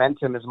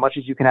momentum, as much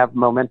as you can have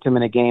momentum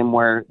in a game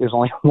where there's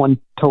only one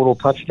total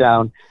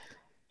touchdown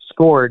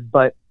scored.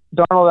 But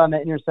Darnold on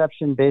the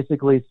interception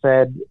basically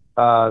said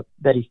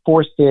that he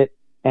forced it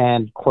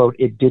and, quote,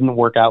 "it didn't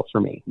work out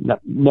for me."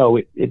 No,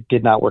 it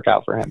did not work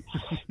out for him.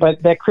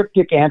 But that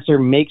cryptic answer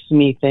makes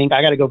me think,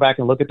 I got to go back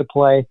and look at the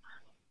play,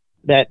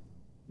 that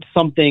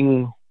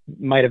something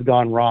might have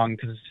gone wrong,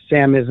 because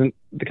Sam isn't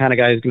the kind of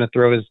guy who's going to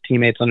throw his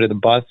teammates under the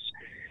bus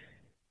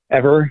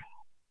ever.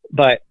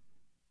 But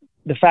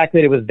the fact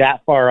that it was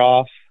that far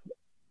off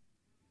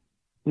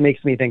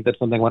makes me think that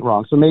something went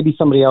wrong. So maybe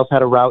somebody else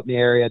had a route in the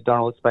area.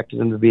 Darnold expected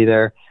him to be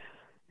there,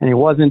 and he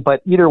wasn't.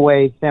 But either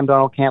way, Sam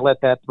Darnold can't let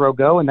that throw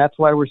go, and that's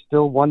why we're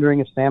still wondering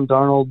if Sam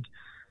Darnold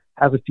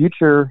has a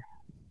future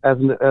as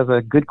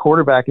a good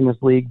quarterback in this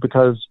league,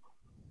 because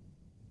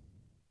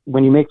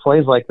when you make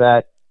plays like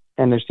that,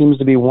 and there seems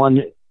to be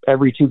one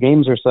every 2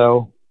 games or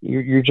so,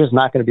 you're just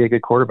not going to be a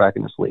good quarterback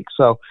in this league.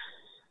 So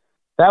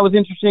that was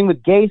interesting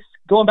with Gase.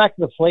 Going back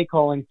to the play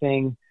calling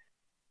thing,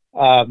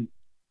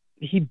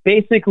 he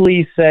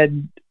basically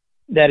said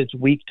that it's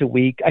week to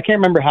week. I can't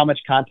remember how much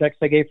context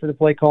I gave for the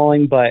play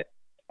calling, but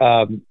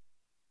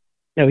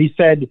he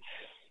said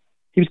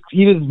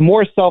he was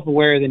more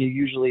self-aware than you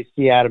usually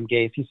see Adam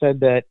Gase. He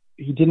said that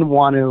he didn't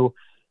want to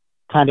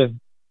kind of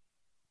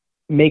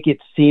make it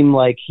seem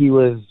like he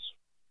was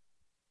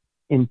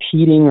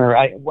impeding, or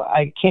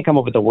I can't come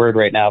up with the word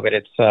right now, but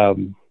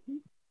it's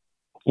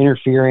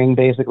interfering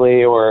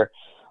basically, or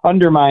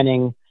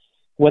undermining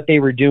what they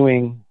were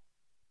doing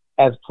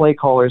as play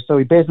callers. So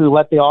he basically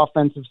let the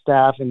offensive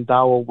staff and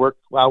Dowell work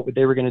out what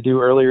they were going to do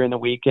earlier in the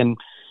week, and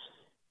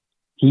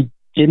he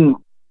didn't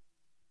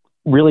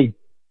really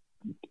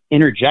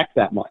interject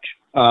that much.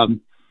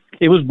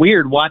 It was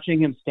weird watching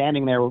him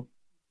standing there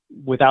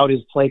without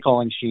his play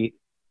calling sheet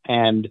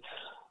and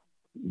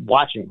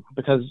watching,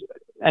 because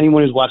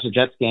anyone who's watched a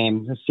Jets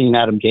game has seen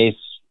Adam Gase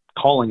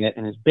calling it,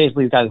 and it's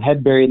basically he's got his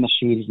head buried in the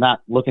sheet. He's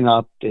not looking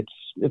up.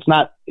 It's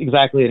not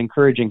exactly an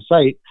encouraging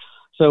sight.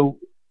 So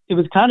it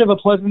was kind of a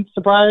pleasant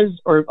surprise,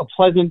 or a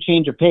pleasant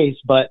change of pace,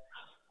 but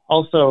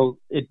also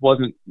it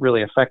wasn't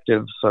really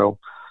effective. So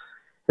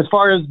as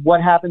far as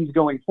what happens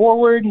going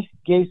forward,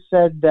 Gase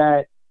said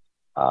that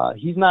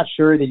he's not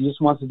sure, that he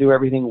just wants to do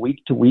everything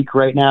week to week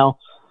right now.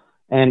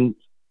 And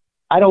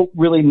I don't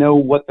really know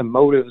what the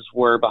motives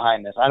were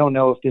behind this. I don't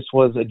know if this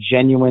was a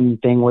genuine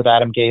thing with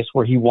Adam Gase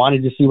where he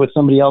wanted to see what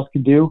somebody else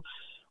could do,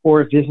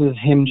 or if this is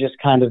him just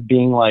kind of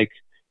being like,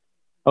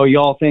 oh,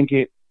 y'all think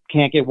it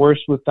can't get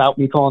worse without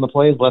me calling the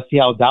plays? Let's see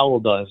how Dowell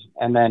does.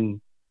 And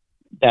then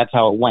that's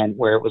how it went,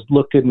 where it was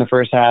looked good in the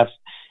first half,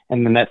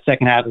 and then that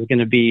second half is going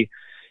to be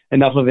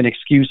enough of an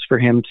excuse for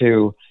him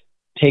to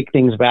take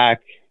things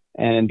back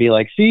and be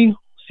like, see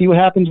what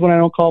happens when I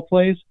don't call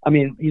plays. I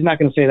mean, he's not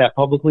going to say that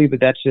publicly, but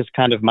that's just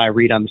kind of my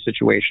read on the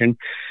situation.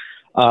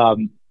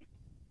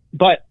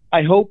 But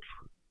I hope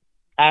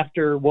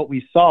after what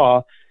we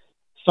saw,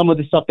 some of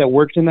the stuff that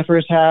worked in the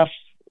first half,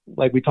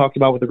 like we talked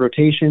about with the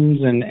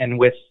rotations and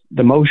with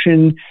the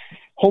motion,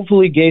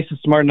 hopefully Gase is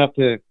smart enough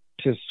to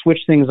switch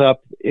things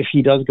up if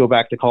he does go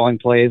back to calling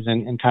plays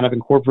and kind of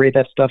incorporate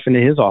that stuff into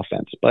his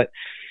offense. But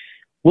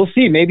we'll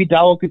see. Maybe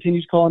Dowell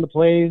continues calling the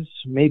plays.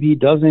 Maybe he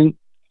doesn't.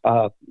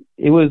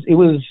 It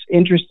was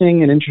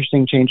interesting, an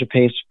interesting change of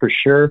pace for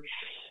sure.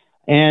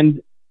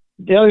 And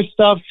the other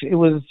stuff, it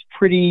was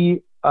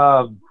pretty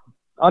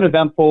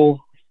uneventful.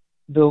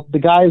 The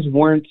guys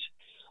weren't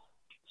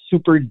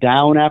super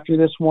down after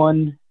this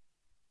one,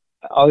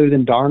 other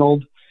than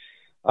Darnold.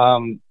 I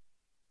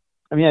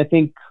mean, I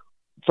think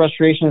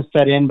frustration has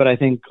set in, but I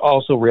think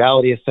also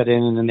reality has set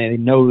in, and they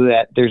know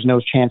that there's no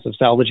chance of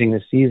salvaging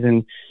this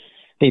season.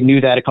 They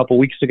knew that a couple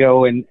weeks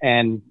ago, and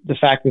the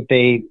fact that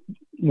they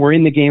were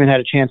in the game and had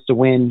a chance to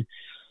win,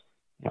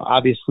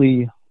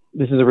 obviously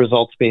this is a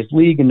results-based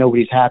league and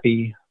nobody's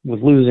happy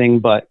with losing,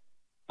 but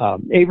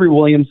Avery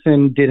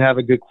Williamson did have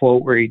a good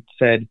quote where he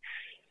said,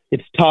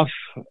 it's tough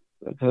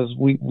because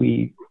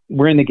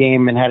we're in the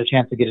game and had a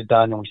chance to get it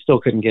done and we still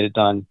couldn't get it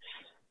done.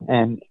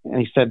 And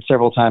he said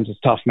several times, it's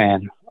tough,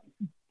 man.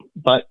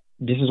 But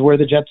this is where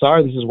the Jets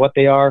are. This is what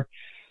they are.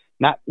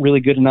 Not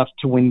really good enough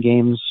to win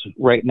games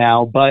right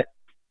now, but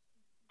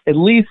at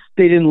least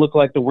they didn't look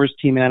like the worst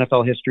team in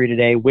NFL history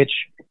today, which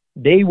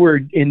they were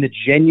in the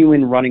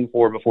genuine running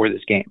for before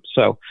this game.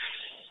 So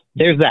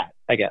there's that,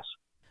 I guess.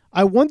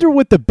 I wonder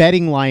what the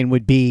betting line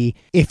would be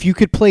if you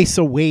could place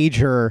a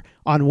wager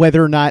on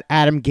whether or not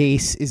Adam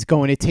Gase is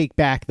going to take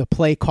back the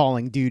play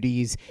calling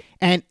duties.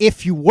 And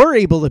if you were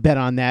able to bet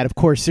on that, of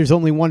course, there's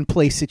only one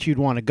place that you'd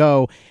want to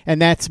go, and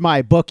that's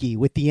MyBookie.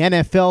 With the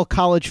NFL,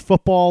 college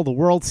football, the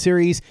World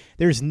Series,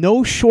 there's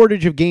no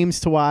shortage of games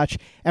to watch.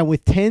 And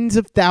with tens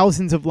of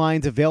thousands of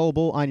lines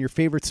available on your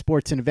favorite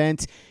sports and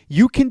events,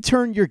 you can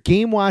turn your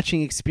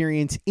game-watching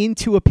experience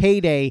into a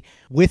payday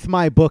with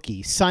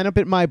MyBookie. Sign up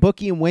at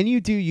MyBookie, and when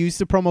you do, use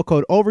the promo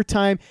code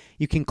OVERTIME.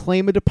 You can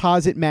claim a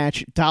deposit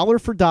match dollar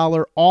for dollar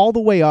all the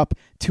way up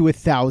to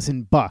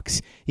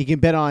 $1,000. You can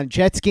bet on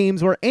Jets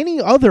games or any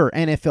other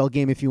NFL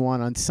game if you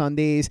want on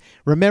Sundays.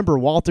 Remember,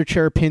 Walter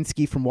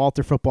Cherepinski from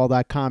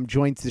WalterFootball.com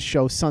joins the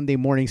show Sunday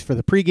mornings for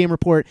the pregame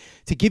report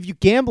to give you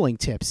gambling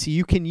tips, so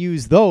you can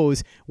use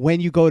those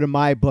when you go to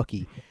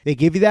MyBookie. They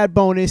give you that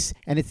bonus,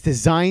 and it's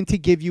designed to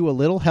give you a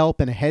little help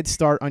and a head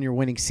start on your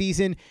winning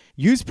season.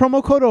 Use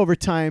promo code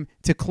OVERTIME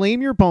to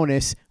claim your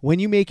bonus when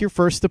you make your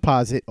first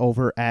deposit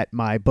over at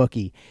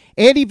MyBookie.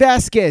 Andy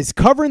Vasquez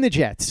covering the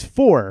Jets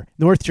for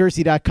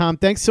NorthJersey.com.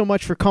 Thanks so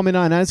much for coming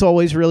on. As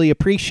always, really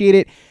appreciate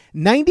it.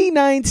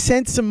 99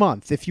 cents a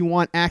month if you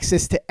want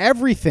access to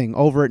everything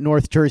over at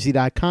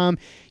NorthJersey.com.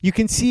 You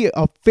can see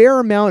a fair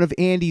amount of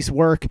Andy's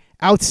work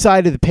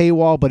outside of the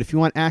paywall, but if you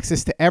want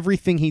access to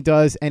everything he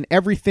does and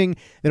everything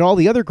that all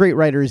the other great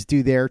writers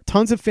do there,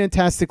 tons of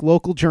fantastic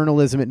local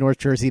journalism at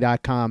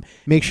NorthJersey.com.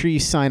 Make sure you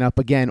sign up.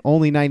 Again,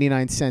 only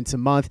 99 cents a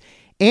month.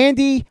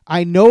 Andy,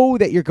 I know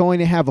that you're going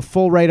to have a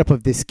full write-up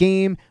of this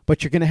game,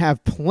 but you're going to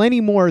have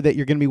plenty more that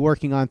you're going to be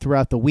working on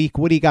throughout the week.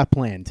 What do you got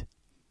planned?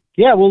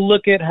 Yeah, we'll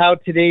look at how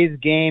today's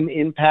game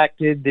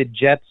impacted the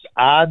Jets'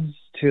 odds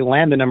to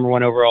land the number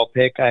one overall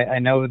pick. I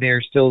know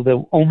they're still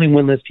the only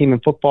winless team in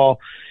football,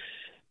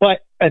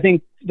 but I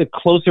think the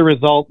closer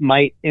result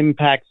might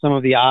impact some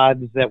of the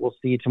odds that we'll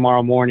see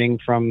tomorrow morning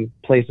from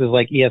places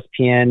like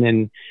ESPN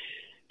and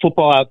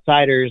Football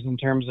Outsiders in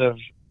terms of,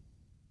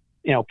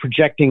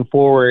 projecting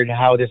forward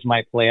how this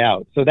might play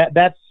out. So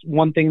that's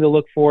one thing to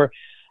look for.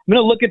 I'm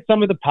going to look at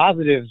some of the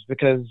positives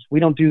because we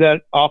don't do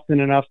that often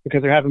enough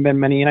because there haven't been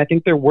many. And I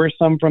think there were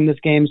some from this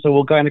game. So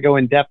we'll kind of go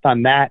in depth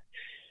on that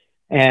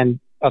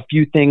and a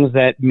few things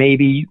that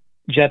maybe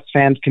Jets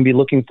fans can be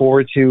looking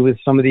forward to with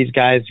some of these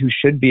guys who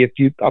should be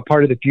a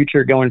part of the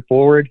future going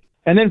forward.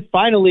 And then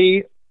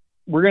finally,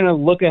 we're going to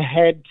look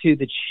ahead to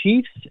the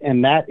Chiefs.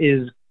 And that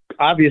is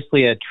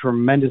obviously a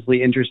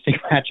tremendously interesting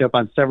matchup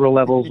on several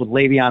levels with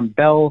Le'Veon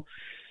Bell,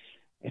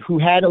 who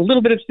had a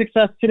little bit of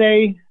success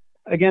today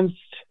against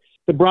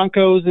the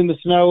Broncos in the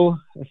snow,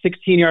 a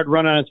 16-yard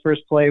run on his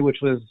first play, which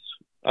was,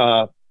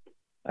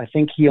 I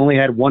think he only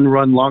had one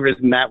run longer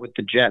than that with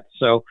the Jets.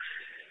 So,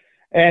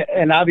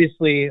 and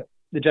obviously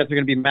the Jets are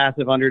going to be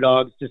massive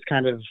underdogs, just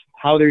kind of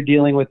how they're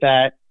dealing with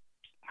that,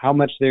 how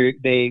much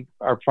they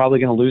are probably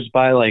going to lose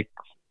by.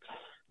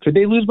 Could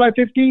they lose by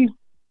 50?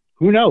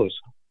 Who knows?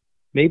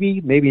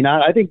 Maybe, maybe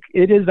not. I think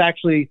it is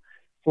actually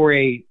for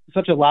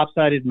such a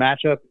lopsided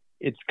matchup.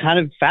 it's kind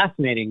of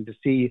fascinating to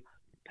see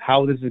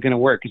how this is going to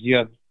work, because you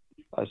have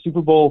a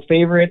Super Bowl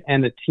favorite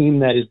and a team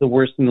that is the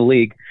worst in the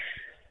league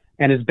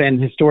and has been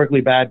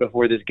historically bad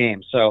before this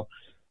game. So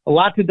a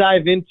lot to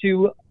dive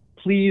into.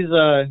 Please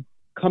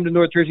come to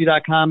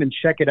NorthJersey.com and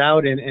check it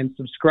out and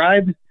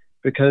subscribe,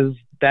 because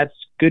that's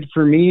good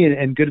for me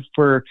and good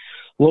for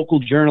local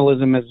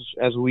journalism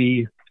as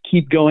we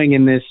keep going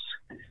in this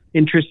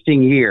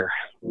interesting year.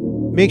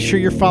 Make sure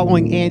you're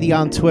following Andy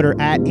on Twitter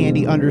at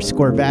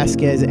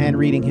Andy_Vasquez and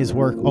reading his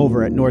work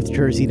over at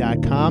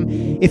NorthJersey.com.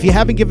 If you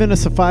haven't given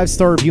us a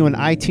 5-star review on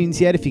iTunes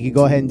yet, if you could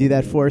go ahead and do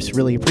that for us,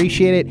 really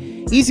appreciate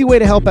it. Easy way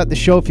to help out the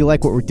show if you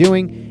like what we're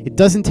doing. It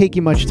doesn't take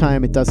you much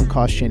time. It doesn't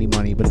cost you any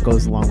money, but it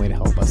goes a long way to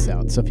help us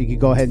out. So if you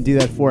could go ahead and do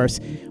that for us,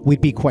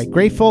 we'd be quite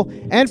grateful.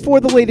 And for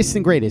the latest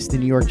and greatest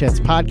in New York Jets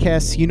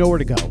podcasts, you know where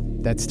to go.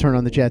 That's Turn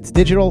on the Jets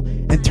Digital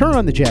and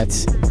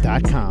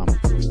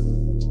TurnOnTheJets.com.